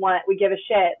 like we give a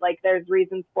shit, like there's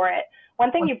reasons for it.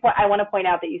 One thing I want to point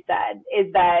out that you said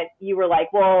is that you were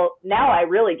like, well, now I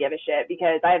really give a shit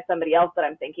because I have somebody else that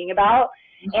I'm thinking about.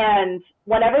 And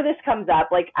whenever this comes up,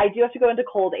 like, I do have to go into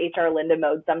cold HR Linda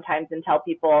mode sometimes and tell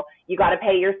people, you got to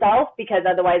pay yourself, because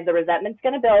otherwise the resentment's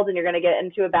going to build and you're going to get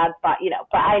into a bad spot,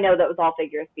 but I know that was all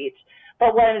figure of speech.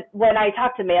 But when I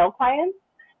talk to male clients,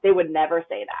 they would never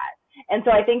say that. And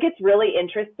so I think it's really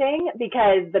interesting,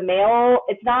 because the male,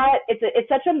 it's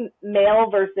such a male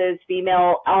versus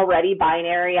female already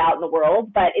binary out in the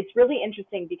world, but it's really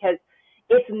interesting because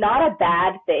it's not a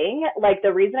bad thing. Like,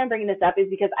 the reason I'm bringing this up is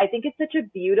because I think it's such a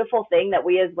beautiful thing that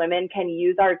we as women can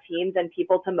use our teams and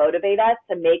people to motivate us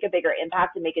to make a bigger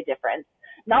impact and make a difference,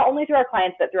 not only through our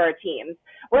clients, but through our teams.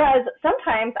 Whereas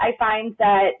sometimes I find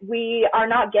that we are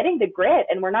not getting the grit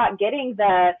and we're not getting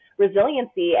the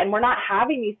resiliency and we're not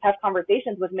having these tough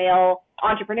conversations with male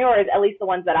entrepreneurs, at least the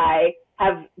ones that I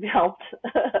have helped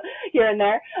here and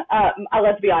there.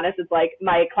 Let's be honest, it's like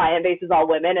my client base is all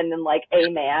women and then like a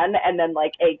man and then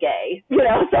like a gay, so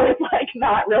it's like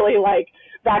not really like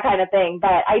that kind of thing.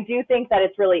 But I do think that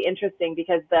it's really interesting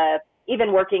because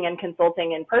even working and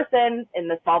consulting in person in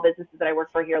the small businesses that I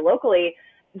work for here locally,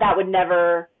 that would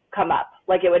never come up.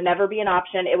 Like, it would never be an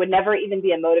option. It would never even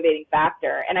be a motivating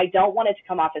factor. And I don't want it to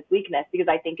come off as weakness, because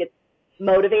I think it's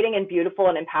motivating and beautiful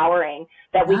and empowering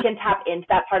that we can tap into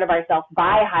that part of ourselves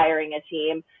by hiring a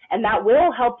team. And that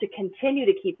will help to continue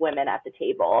to keep women at the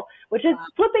table, which is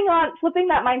flipping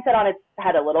that mindset on its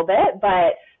head a little bit.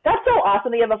 But that's so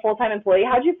awesome that you have a full-time employee.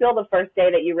 How'd you feel the first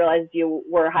day that you realized you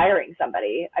were hiring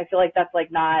somebody? I feel like that's like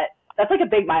a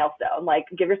big milestone. Like,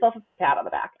 give yourself a pat on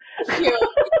the back.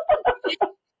 It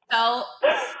felt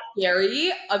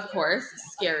scary, of course,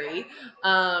 scary.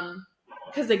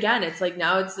 Because again, it's like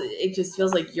now it just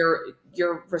feels like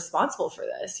you're responsible for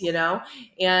this,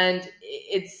 and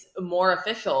it's more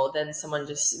official than someone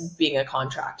just being a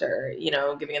contractor,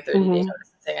 giving a 30-day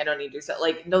notice and saying I don't need to do so.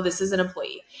 Like, no, this is an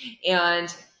employee,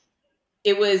 and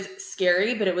it was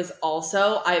scary, but it was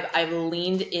also I've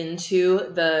leaned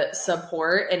into the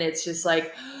support, and it's just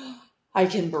like I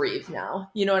can breathe now.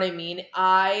 You know what I mean?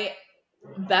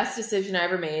 Best decision I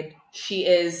ever made. She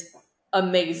is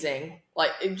amazing.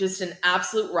 Like, just an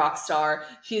absolute rock star.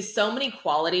 She has so many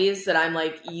qualities that I'm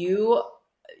like, you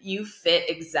fit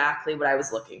exactly what I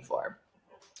was looking for.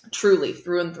 Truly,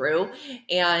 through and through.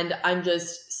 And I'm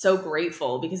just so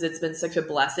grateful because it's been such a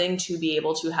blessing to be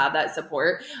able to have that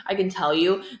support. I can tell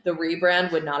you the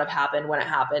rebrand would not have happened when it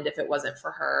happened if it wasn't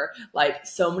for her. Like,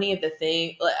 so many of the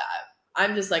things,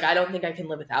 I'm just like, I don't think I can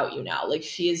live without you now. Like,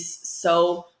 she is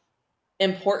so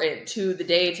important to the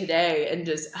day to day and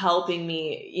just helping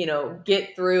me,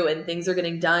 get through, and things are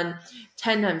getting done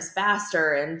 10 times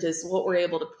faster, and just what we're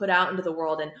able to put out into the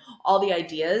world and all the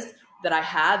ideas that I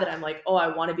had that I'm like, oh, I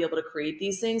want to be able to create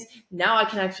these things. Now I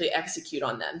can actually execute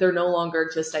on them. They're no longer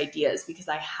just ideas because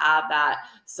I have that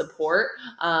support.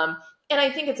 And I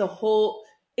think it's a whole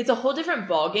different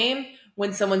ballgame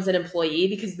when someone's an employee,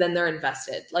 because then they're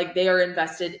invested. Like, they are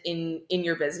invested in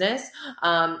your business,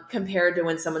 compared to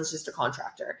when someone's just a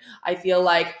contractor. I feel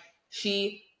like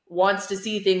she wants to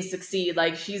see things succeed.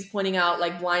 Like, she's pointing out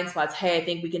like blind spots. Hey, I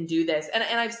think we can do this. And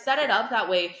I've set it up that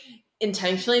way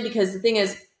intentionally, because the thing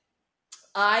is,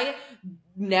 I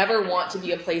never want to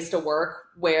be a place to work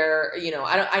where,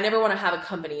 I never want to have a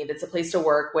company that's a place to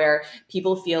work where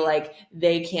people feel like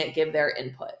they can't give their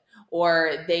input,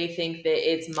 or they think that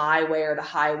it's my way or the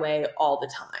highway all the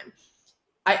time.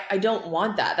 I don't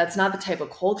want that. That's not the type of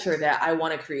culture that I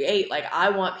want to create. Like, I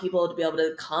want people to be able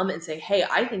to come and say, hey,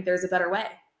 I think there's a better way.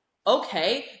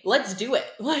 Okay, let's do it.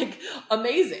 Like,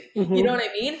 amazing. Mm-hmm. You know what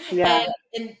I mean? Yeah.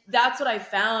 And that's what I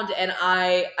found. And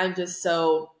I'm just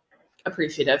so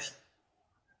appreciative.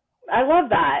 I love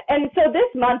that. And so this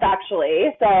month,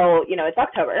 actually, it's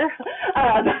October.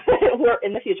 We're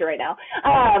in the future right now.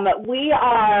 We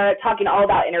are talking all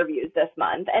about interviews this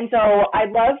month. And so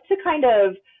I'd love to kind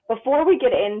of, before we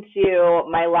get into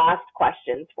my last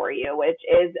questions for you, which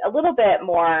is a little bit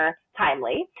more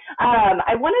timely,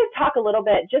 I want to talk a little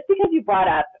bit, just because you brought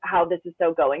up how this is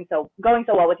going so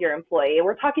well with your employee.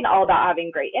 We're talking all about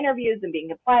having great interviews and being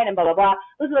compliant and blah, blah, blah.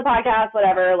 Listen to the podcast,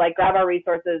 whatever, like, grab our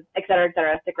resources, et cetera, et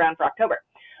cetera. Stick around for October.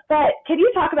 But can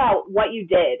you talk about what you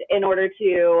did in order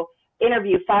to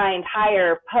interview, find,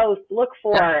 hire, post, look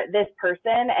for this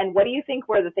person, and what do you think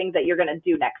were the things that you're going to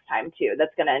do next time too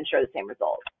that's going to ensure the same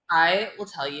result? I will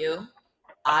tell you,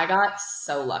 I got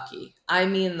so lucky. I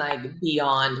mean, like,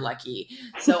 beyond lucky.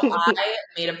 So I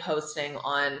made a posting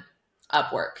on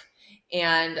Upwork,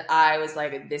 and I was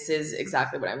like, this is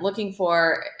exactly what I'm looking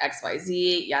for,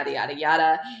 XYZ, yada, yada,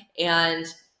 yada. And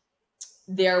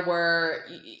there were,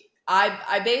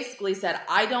 I basically said,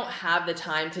 I don't have the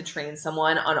time to train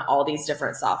someone on all these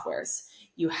different softwares.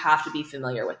 You have to be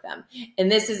familiar with them. And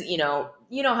this is, you know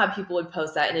how people would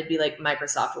post that and it'd be like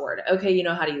Microsoft Word. Okay, you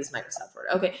know how to use Microsoft Word.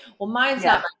 Okay, well, mine's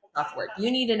not Microsoft Word.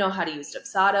 You need to know how to use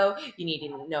Dubsado. You need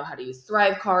to know how to use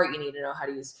Thrivecart. You need to know how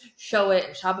to use Showit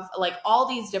and Shopify, like all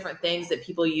these different things that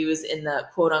people use in the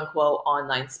quote unquote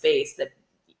online space that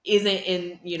isn't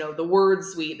in, the word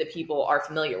suite that people are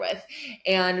familiar with.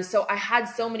 And so I had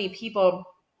so many people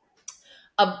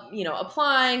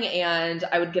applying, and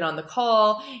I would get on the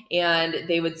call and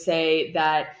they would say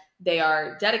that they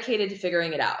are dedicated to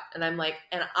figuring it out. And I'm like,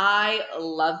 and I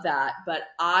love that, but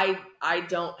I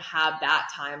don't have that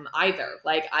time either.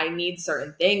 Like, I need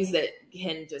certain things that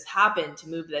can just happen to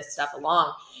move this stuff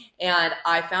along. And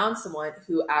I found someone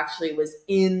who actually was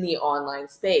in the online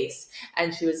space,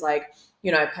 and she was like,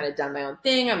 I've kind of done my own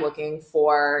thing. I'm looking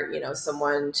for,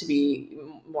 someone to be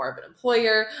more of an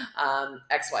employer,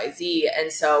 XYZ.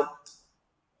 And so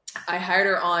I hired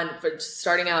her on for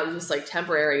starting out just like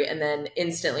temporary. And then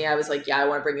instantly I was like, yeah, I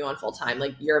want to bring you on full time.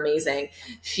 Like, you're amazing.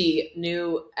 She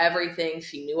knew everything.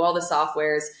 She knew all the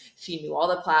softwares. She knew all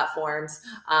the platforms.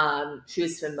 She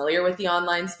was familiar with the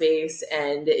online space.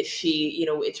 And she,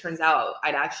 it turns out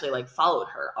I'd actually like followed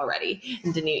her already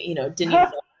and didn't even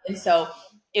know. And so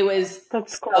it was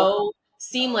That's so cool.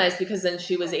 seamless because then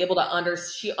she was able to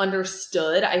she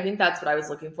understood. I think that's what I was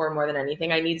looking for more than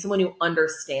anything. I need someone who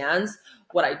understands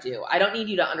what I do. I don't need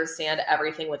you to understand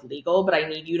everything with legal, but I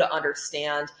need you to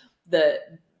understand the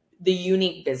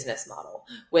unique business model,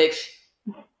 which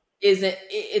isn't,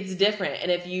 it's different.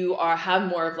 And if you have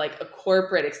more of like a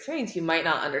corporate experience, you might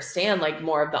not understand like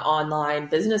more of the online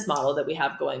business model that we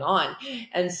have going on.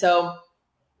 And so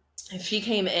she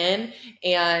came in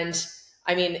and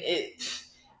I mean,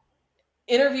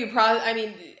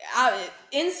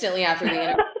 instantly after the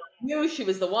interview, I knew she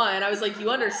was the one. I was like,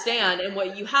 you understand, and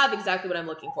what you have exactly what I'm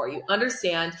looking for. You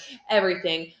understand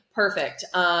everything. Perfect.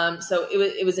 So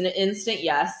it was an instant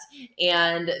yes.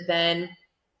 And then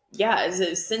yeah,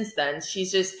 since then,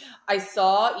 she's just, I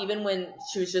saw even when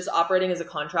she was just operating as a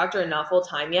contractor and not full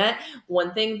time yet,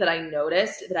 one thing that I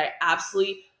noticed that I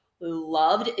absolutely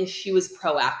loved is she was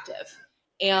proactive.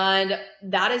 And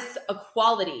that is a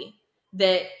quality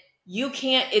that you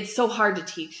can't, it's so hard to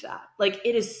teach that. Like,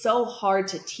 it is so hard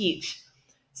to teach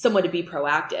someone to be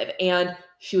proactive. And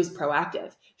she was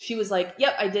proactive. She was like,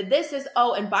 yep, I did this.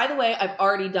 Oh, and by the way, I've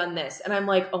already done this. And I'm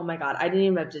like, oh my God, I didn't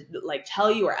even have to like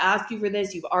tell you or ask you for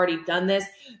this. You've already done this.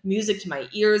 Music to my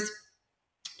ears.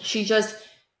 She just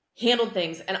handled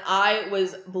things. And I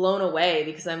was blown away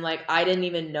because I'm like, I didn't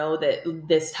even know that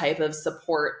this type of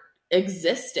support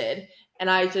existed.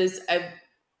 And I've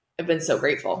been so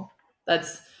grateful.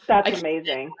 That's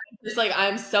amazing. It's like,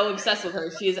 I'm so obsessed with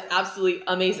her. She is absolutely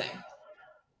amazing.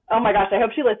 Oh my gosh, I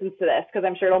hope she listens to this because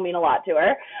I'm sure it'll mean a lot to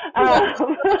her.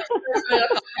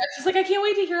 She's like, I can't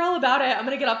wait to hear all about it. I'm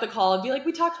going to get off the call and be like,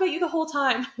 we talked about you the whole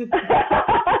time.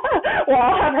 Well,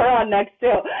 I'll have her on next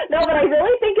too. No, but I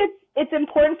really think it's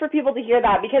important for people to hear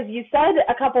that because you said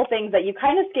a couple things that you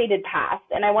kind of skated past,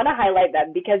 and I want to highlight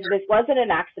them because this wasn't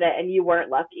an accident and you weren't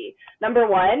lucky.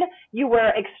 Number one, you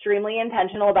were extremely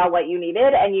intentional about what you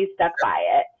needed and you stuck by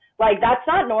it. Like, that's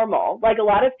not normal. Like, a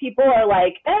lot of people are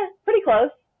like, pretty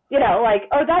close. You know, like,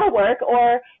 oh, that'll work,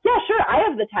 or yeah, sure, I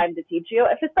have the time to teach you.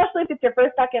 Especially if it's your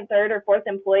first, second, third, or fourth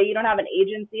employee, you don't have an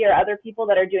agency or other people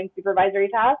that are doing supervisory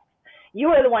tasks. You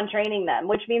are the one training them,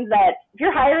 which means that if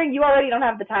you're hiring, you already don't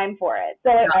have the time for it.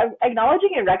 So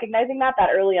acknowledging and recognizing that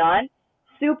early on,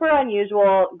 super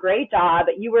unusual, great job.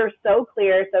 You were so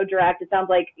clear, so direct. It sounds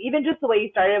like even just the way you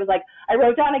started, it was like, I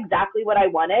wrote down exactly what I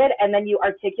wanted, and then you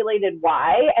articulated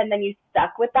why, and then you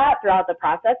stuck with that throughout the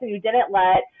process, and you didn't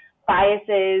let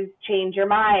biases change your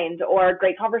mind or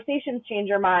great conversations change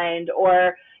your mind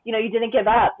or, you know, you didn't give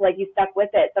up, like you stuck with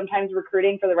it. Sometimes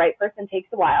recruiting for the right person takes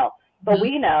a while, but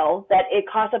we know that it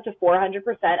costs up to 400%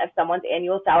 of someone's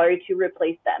annual salary to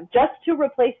replace them, just to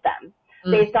replace them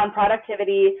based on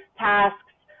productivity, tasks,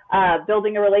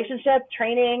 building a relationship,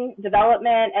 training,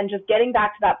 development, and just getting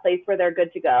back to that place where they're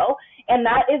good to go. And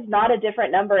that is not a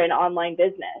different number in online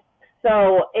business.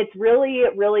 So it's really,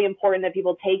 really important that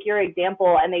people take your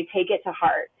example and they take it to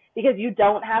heart because you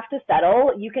don't have to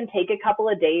settle. You can take a couple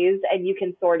of days and you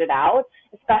can sort it out,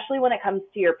 especially when it comes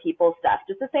to your people stuff.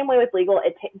 Just the same way with legal,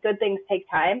 good things take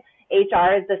time.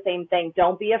 HR is the same thing.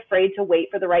 Don't be afraid to wait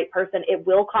for the right person. It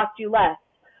will cost you less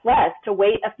to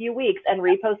wait a few weeks and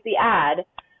repost the ad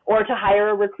or to hire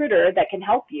a recruiter that can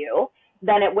help you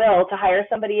than it will to hire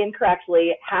somebody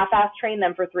incorrectly, half-ass train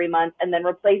them for 3 months, and then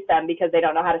replace them because they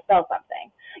don't know how to sell something.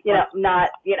 You know,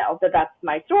 not, you know, that's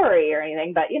my story or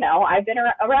anything, but, you know, I've been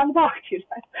around the block 2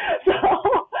 times. So,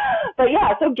 but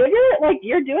yeah, so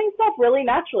you're doing stuff really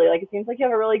naturally. Like, it seems like you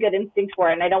have a really good instinct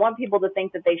for it, and I don't want people to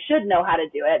think that they should know how to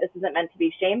do it. This isn't meant to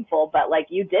be shameful, but, like,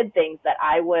 you did things that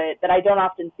I don't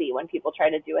often see when people try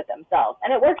to do it themselves,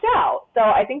 and it worked out. So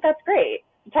I think that's great.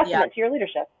 A testament to your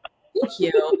leadership. Thank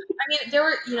you. I mean,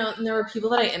 there were people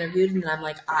that I interviewed and I'm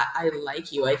like, I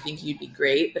like you. I think you'd be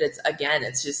great. But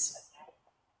it's just,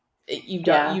 you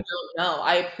don't know.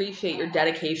 I appreciate your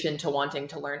dedication to wanting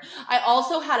to learn. I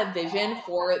also had a vision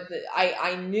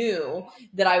I knew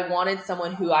that I wanted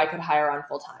someone who I could hire on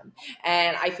full time.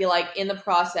 And I feel like in the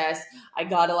process, I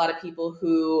got a lot of people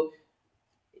who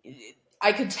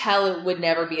I could tell it would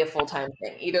never be a full-time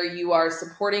thing. Either you are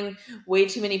supporting way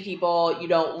too many people, you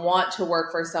don't want to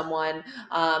work for someone,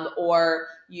 or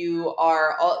you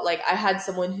are like, I had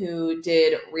someone who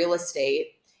did real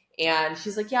estate and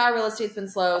she's like, yeah, real estate's been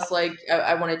slow. So like,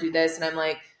 I want to do this. And I'm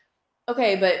like,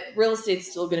 okay, but real estate's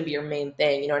still going to be your main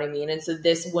thing. You know what I mean? And so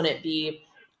this wouldn't be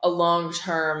a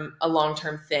long-term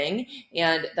thing.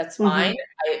 And that's fine.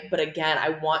 But again, I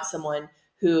want someone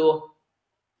who,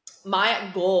 my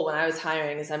goal when I was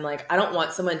hiring is I'm like, I don't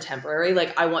want someone temporary.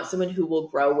 Like, I want someone who will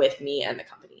grow with me and the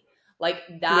company. Like,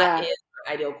 that is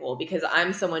my ideal goal because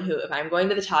I'm someone who, if I'm going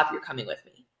to the top, you're coming with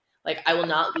me. Like, I will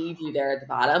not leave you there at the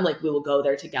bottom. Like, we will go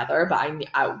there together, but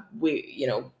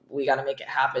we got to make it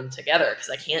happen together because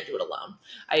I can't do it alone.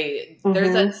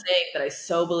 There's that saying that I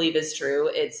so believe is true.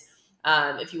 It's,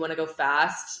 if you want to go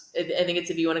fast, I think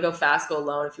it's, if you want to go fast, go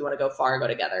alone. If you want to go far, go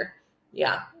together.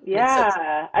 Yeah.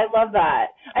 Yeah. I love that.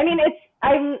 I mean,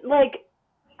 I'm like,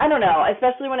 I don't know,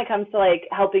 especially when it comes to like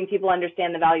helping people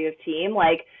understand the value of team.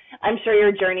 Like, I'm sure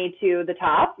your journey to the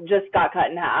top just got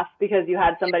cut in half because you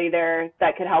had somebody there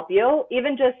that could help you,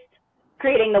 even just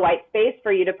creating the white space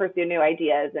for you to pursue new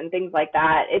ideas and things like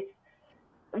that.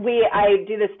 I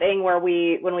do this thing where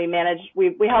when we manage,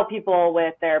 we help people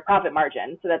with their profit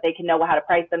margin so that they can know how to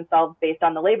price themselves based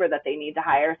on the labor that they need to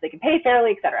hire so they can pay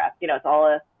fairly, et cetera. It's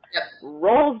all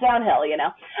rolls downhill,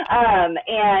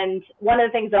 and one of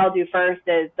the things that I'll do first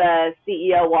is the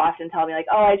CEO will often tell me like,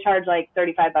 oh, I charge like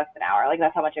 $35 an hour. Like,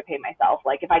 that's how much I pay myself.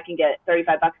 Like, if I can get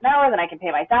 $35 an hour, then I can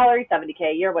pay my salary,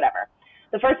 $70K a year, whatever.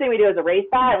 The first thing we do is erase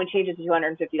that and we change it to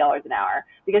 $250 an hour,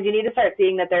 because you need to start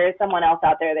seeing that there is someone else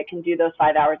out there that can do those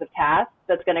 5 hours of tasks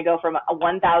that's going to go from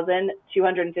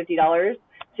 $1,250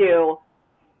 to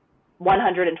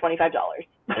 $125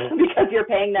 because you're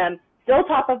paying them still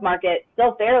top of market,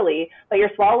 still fairly, but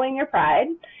you're swallowing your pride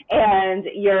and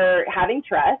you're having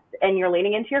trust and you're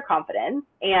leaning into your confidence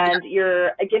and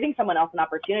you're giving someone else an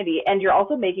opportunity, and you're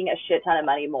also making a shit ton of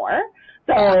money more.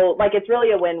 So like, it's really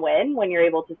a win-win when you're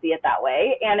able to see it that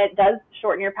way, and it does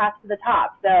shorten your path to the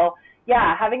top. So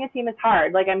yeah, having a team is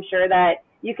hard. Like, I'm sure that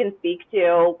you can speak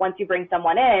to, once you bring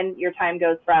someone in, your time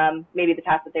goes from maybe the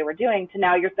task that they were doing to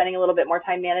now you're spending a little bit more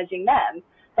time managing them.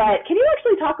 But can you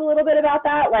actually talk a little bit about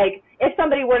that? Like, if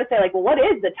somebody were to say, like, well, what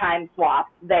is the time swap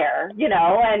there?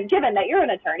 And given that you're an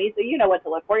attorney, so you know what to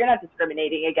look for, you're not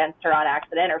discriminating against her on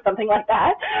accident or something like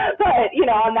that. But,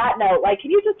 on that note, like,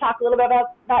 can you just talk a little bit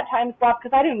about that time swap?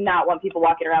 Because I do not want people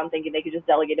walking around thinking they could just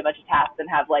delegate a bunch of tasks and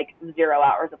have, like, 0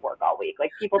 hours of work all week.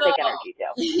 Like, people take energy,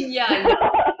 too. Yeah.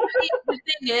 The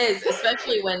thing is,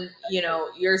 especially when,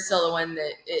 you're still the one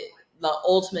that the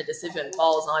ultimate decision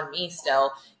falls on me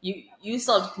still, you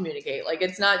still have to communicate. Like,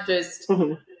 it's not just,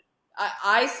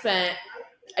 I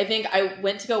think I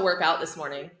went to go work out this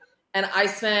morning and I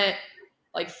spent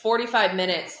like 45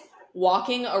 minutes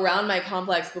walking around my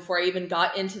complex before I even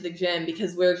got into the gym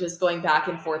because we're just going back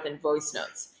and forth in voice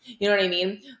notes. You know what I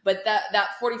mean? But that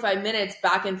 45 minutes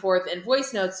back and forth in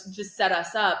voice notes just set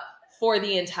us up for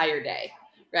the entire day.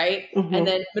 Right. And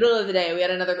then middle of the day, we had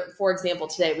for example,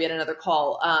 today we had another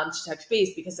call to touch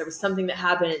base because there was something that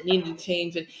happened, it needed to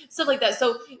change and stuff like that.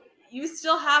 So you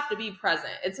still have to be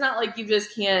present. It's not like you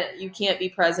can't be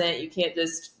present. You can't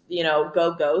just,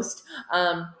 go ghost.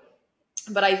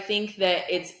 But I think that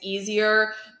it's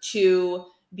easier to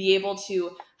be able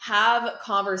to have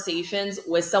conversations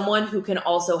with someone who can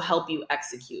also help you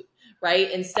execute.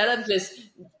 Right? Instead of just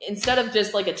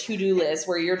like a to-do list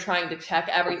where you're trying to check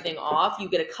everything off, you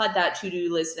get to cut that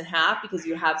to-do list in half because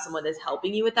you have someone that's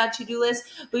helping you with that to-do list,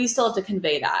 but you still have to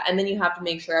convey that. And then you have to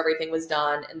make sure everything was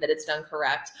done and that it's done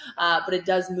correct. But it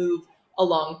does move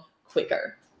along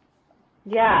quicker.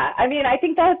 Yeah. I mean, I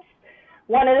think that's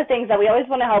one of the things that we always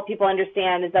want to help people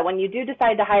understand is that when you do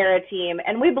decide to hire a team,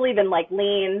 and we believe in like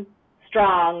lean,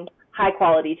 strong, high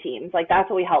quality teams, like that's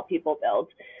what we help people build.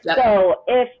 Yep. So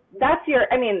if that's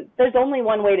there's only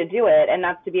one way to do it, and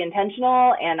that's to be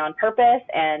intentional and on purpose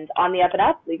and on the up and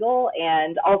up, legal,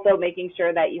 and also making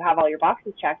sure that you have all your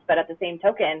boxes checked. But at the same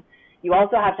token, you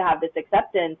also have to have this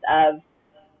acceptance of,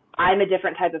 I'm a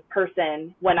different type of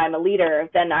person when I'm a leader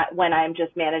than when I'm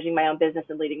just managing my own business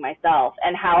and leading myself.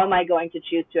 And how am I going to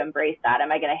choose to embrace that?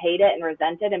 Am I going to hate it and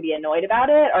resent it and be annoyed about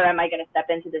it? Or am I going to step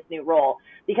into this new role?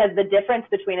 Because the difference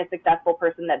between a successful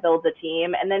person that builds a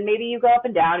team, and then maybe you go up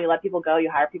and down, you let people go, you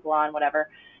hire people on, whatever,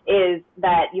 is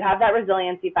that you have that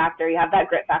resiliency factor, you have that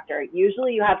grit factor.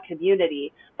 Usually you have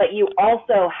community, but you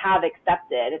also have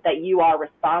accepted that you are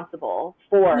responsible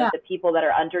for the people that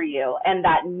are under you and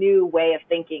that new way of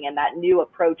thinking and that new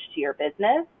approach to your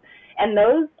business. And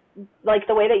those, like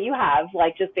the way that you have,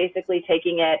 like just basically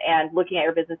taking it and looking at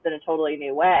your business in a totally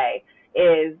new way,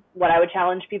 is what I would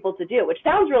challenge people to do, which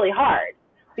sounds really hard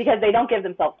because they don't give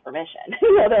themselves permission.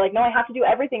 They're like, no, I have to do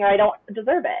everything or I don't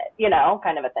deserve it,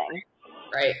 kind of a thing.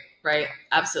 Right.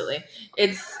 Absolutely.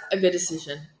 It's a good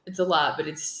decision. It's a lot, but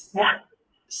it's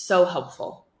so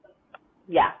helpful.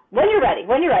 Yeah. When you're ready.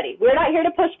 We're not here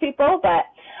to push people, but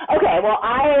okay. Well,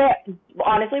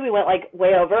 honestly, we went like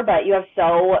way over, but you have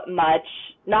so much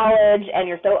knowledge, and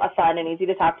you're so fun and easy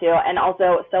to talk to, and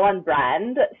also so on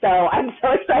brand. So I'm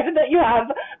so excited that you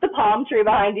have the palm tree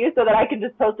behind you so that I can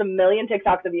just post a million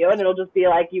TikToks of you and it'll just be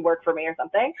like you work for me or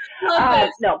something.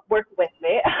 No, work with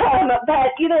me.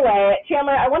 But either way,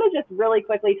 Chandler, I want to just really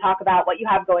quickly talk about what you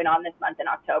have going on this month in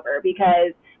October,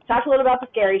 because we talked a little about the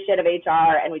scary shit of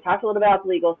HR and we talked a little about the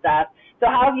legal stuff. So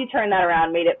how have you turned that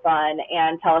around, made it fun,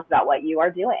 and tell us about what you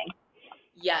are doing?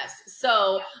 Yes.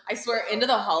 So I swear into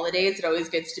the holidays, it always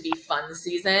gets to be fun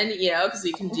season, because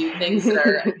we can do things that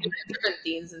are different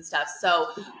themes and stuff. So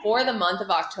for the month of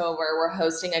October, we're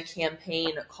hosting a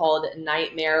campaign called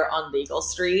Nightmare on Legal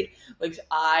Street, which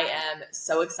I am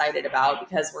so excited about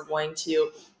because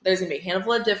there's going to be a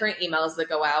handful of different emails that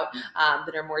go out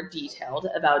that are more detailed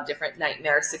about different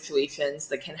nightmare situations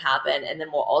that can happen. And then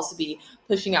we'll also be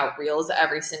pushing out reels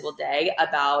every single day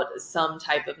about some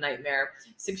type of nightmare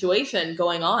situation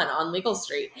going on Legal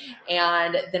Street.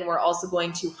 And then we're also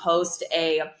going to host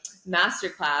a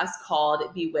masterclass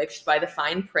called Bewitched by the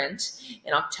Fine Print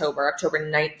in October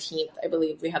 19th, I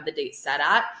believe we have the date set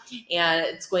at. And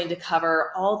it's going to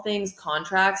cover all things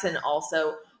contracts and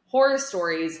also horror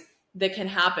stories that can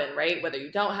happen, right? Whether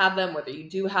you don't have them, whether you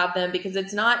do have them, because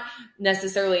it's not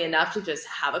necessarily enough to just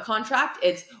have a contract.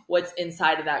 It's what's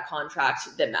inside of that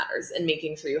contract that matters, and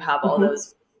making sure you have all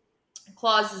those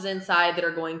clauses inside that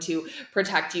are going to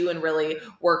protect you and really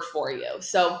work for you.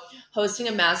 So hosting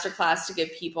a masterclass to give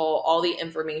people all the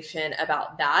information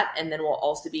about that. And then we'll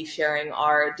also be sharing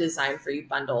our Design For You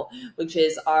bundle, which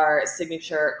is our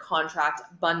signature contract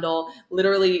bundle.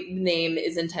 Literally, the name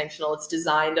is intentional. It's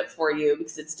designed for you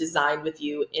because it's designed with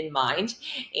you in mind.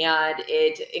 And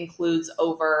it includes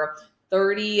over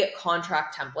 30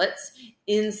 contract templates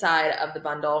inside of the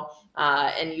bundle.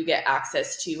 And you get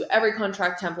access to every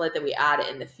contract template that we add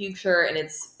in the future. And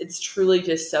it's truly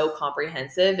just so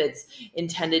comprehensive. It's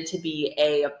intended to be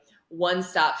a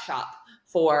one-stop shop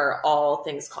for all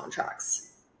things contracts.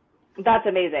 That's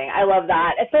amazing. I love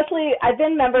that. Especially, I've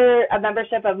been a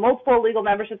membership of multiple legal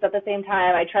memberships at the same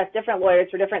time. I trust different lawyers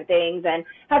for different things and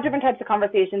have different types of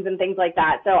conversations and things like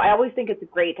that. So I always think it's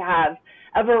great to have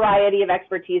a variety of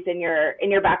expertise in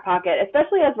your back pocket,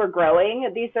 especially as we're growing.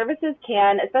 These services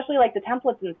can, especially like the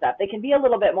templates and stuff, they can be a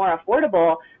little bit more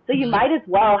affordable. So you might as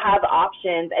well have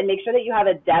options and make sure that you have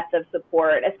a depth of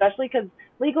support, especially because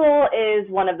legal is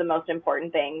one of the most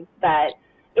important things that,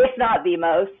 if not the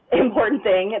most important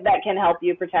thing that can help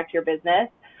you protect your business.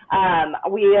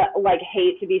 We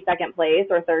hate to be second place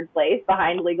or third place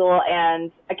behind legal and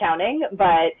accounting,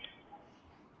 but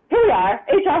here we are.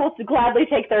 HR will gladly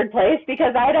take third place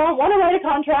because I don't want to write a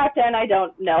contract and I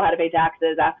don't know how to pay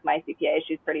taxes. Ask my CPA.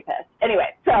 She's pretty pissed. Anyway,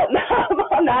 so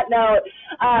on that note,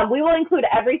 we will include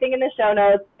everything in the show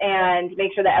notes and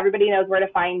make sure that everybody knows where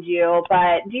to find you.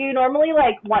 But do you normally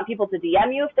want people to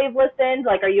DM you if they've listened?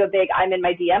 Are you a big I'm in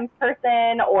my DMs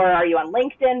person, or are you on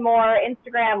LinkedIn more,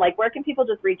 Instagram? Where can people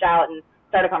just reach out and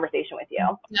start a conversation with you?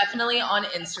 Definitely on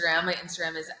Instagram. My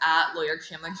Instagram is at Lawyer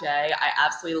Chandler J. I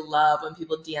absolutely love when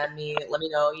people DM me, let me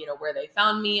know, where they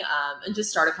found me, and just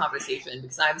start a conversation,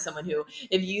 because I'm someone who,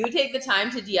 if you take the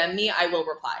time to DM me, I will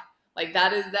reply.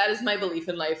 That is my belief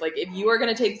in life. If you are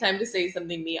going to take the time to say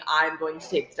something to me, I'm going to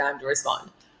take the time to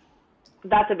respond.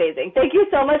 That's amazing. Thank you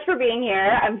so much for being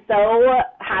here. I'm so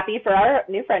happy for our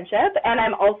new friendship, and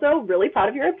I'm also really proud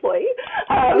of your employee.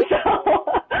 So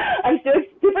I'm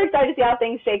super excited to see how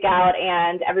things shake out,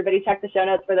 and everybody check the show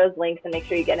notes for those links and make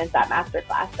sure you get into that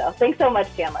masterclass. So thanks so much,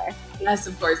 Chandler. Yes,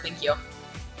 of course. Thank you.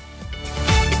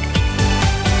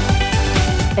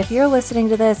 If you're listening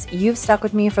to this, you've stuck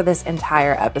with me for this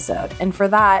entire episode, and for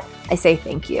that, I say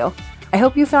thank you. I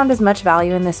hope you found as much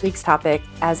value in this week's topic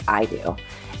as I do.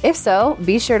 If so,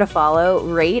 be sure to follow,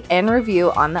 rate, and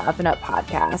review on the Up and Up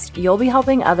podcast. You'll be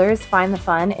helping others find the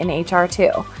fun in HR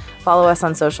too. Follow us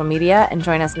on social media and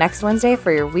join us next Wednesday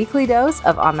for your weekly dose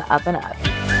of On the Up and Up.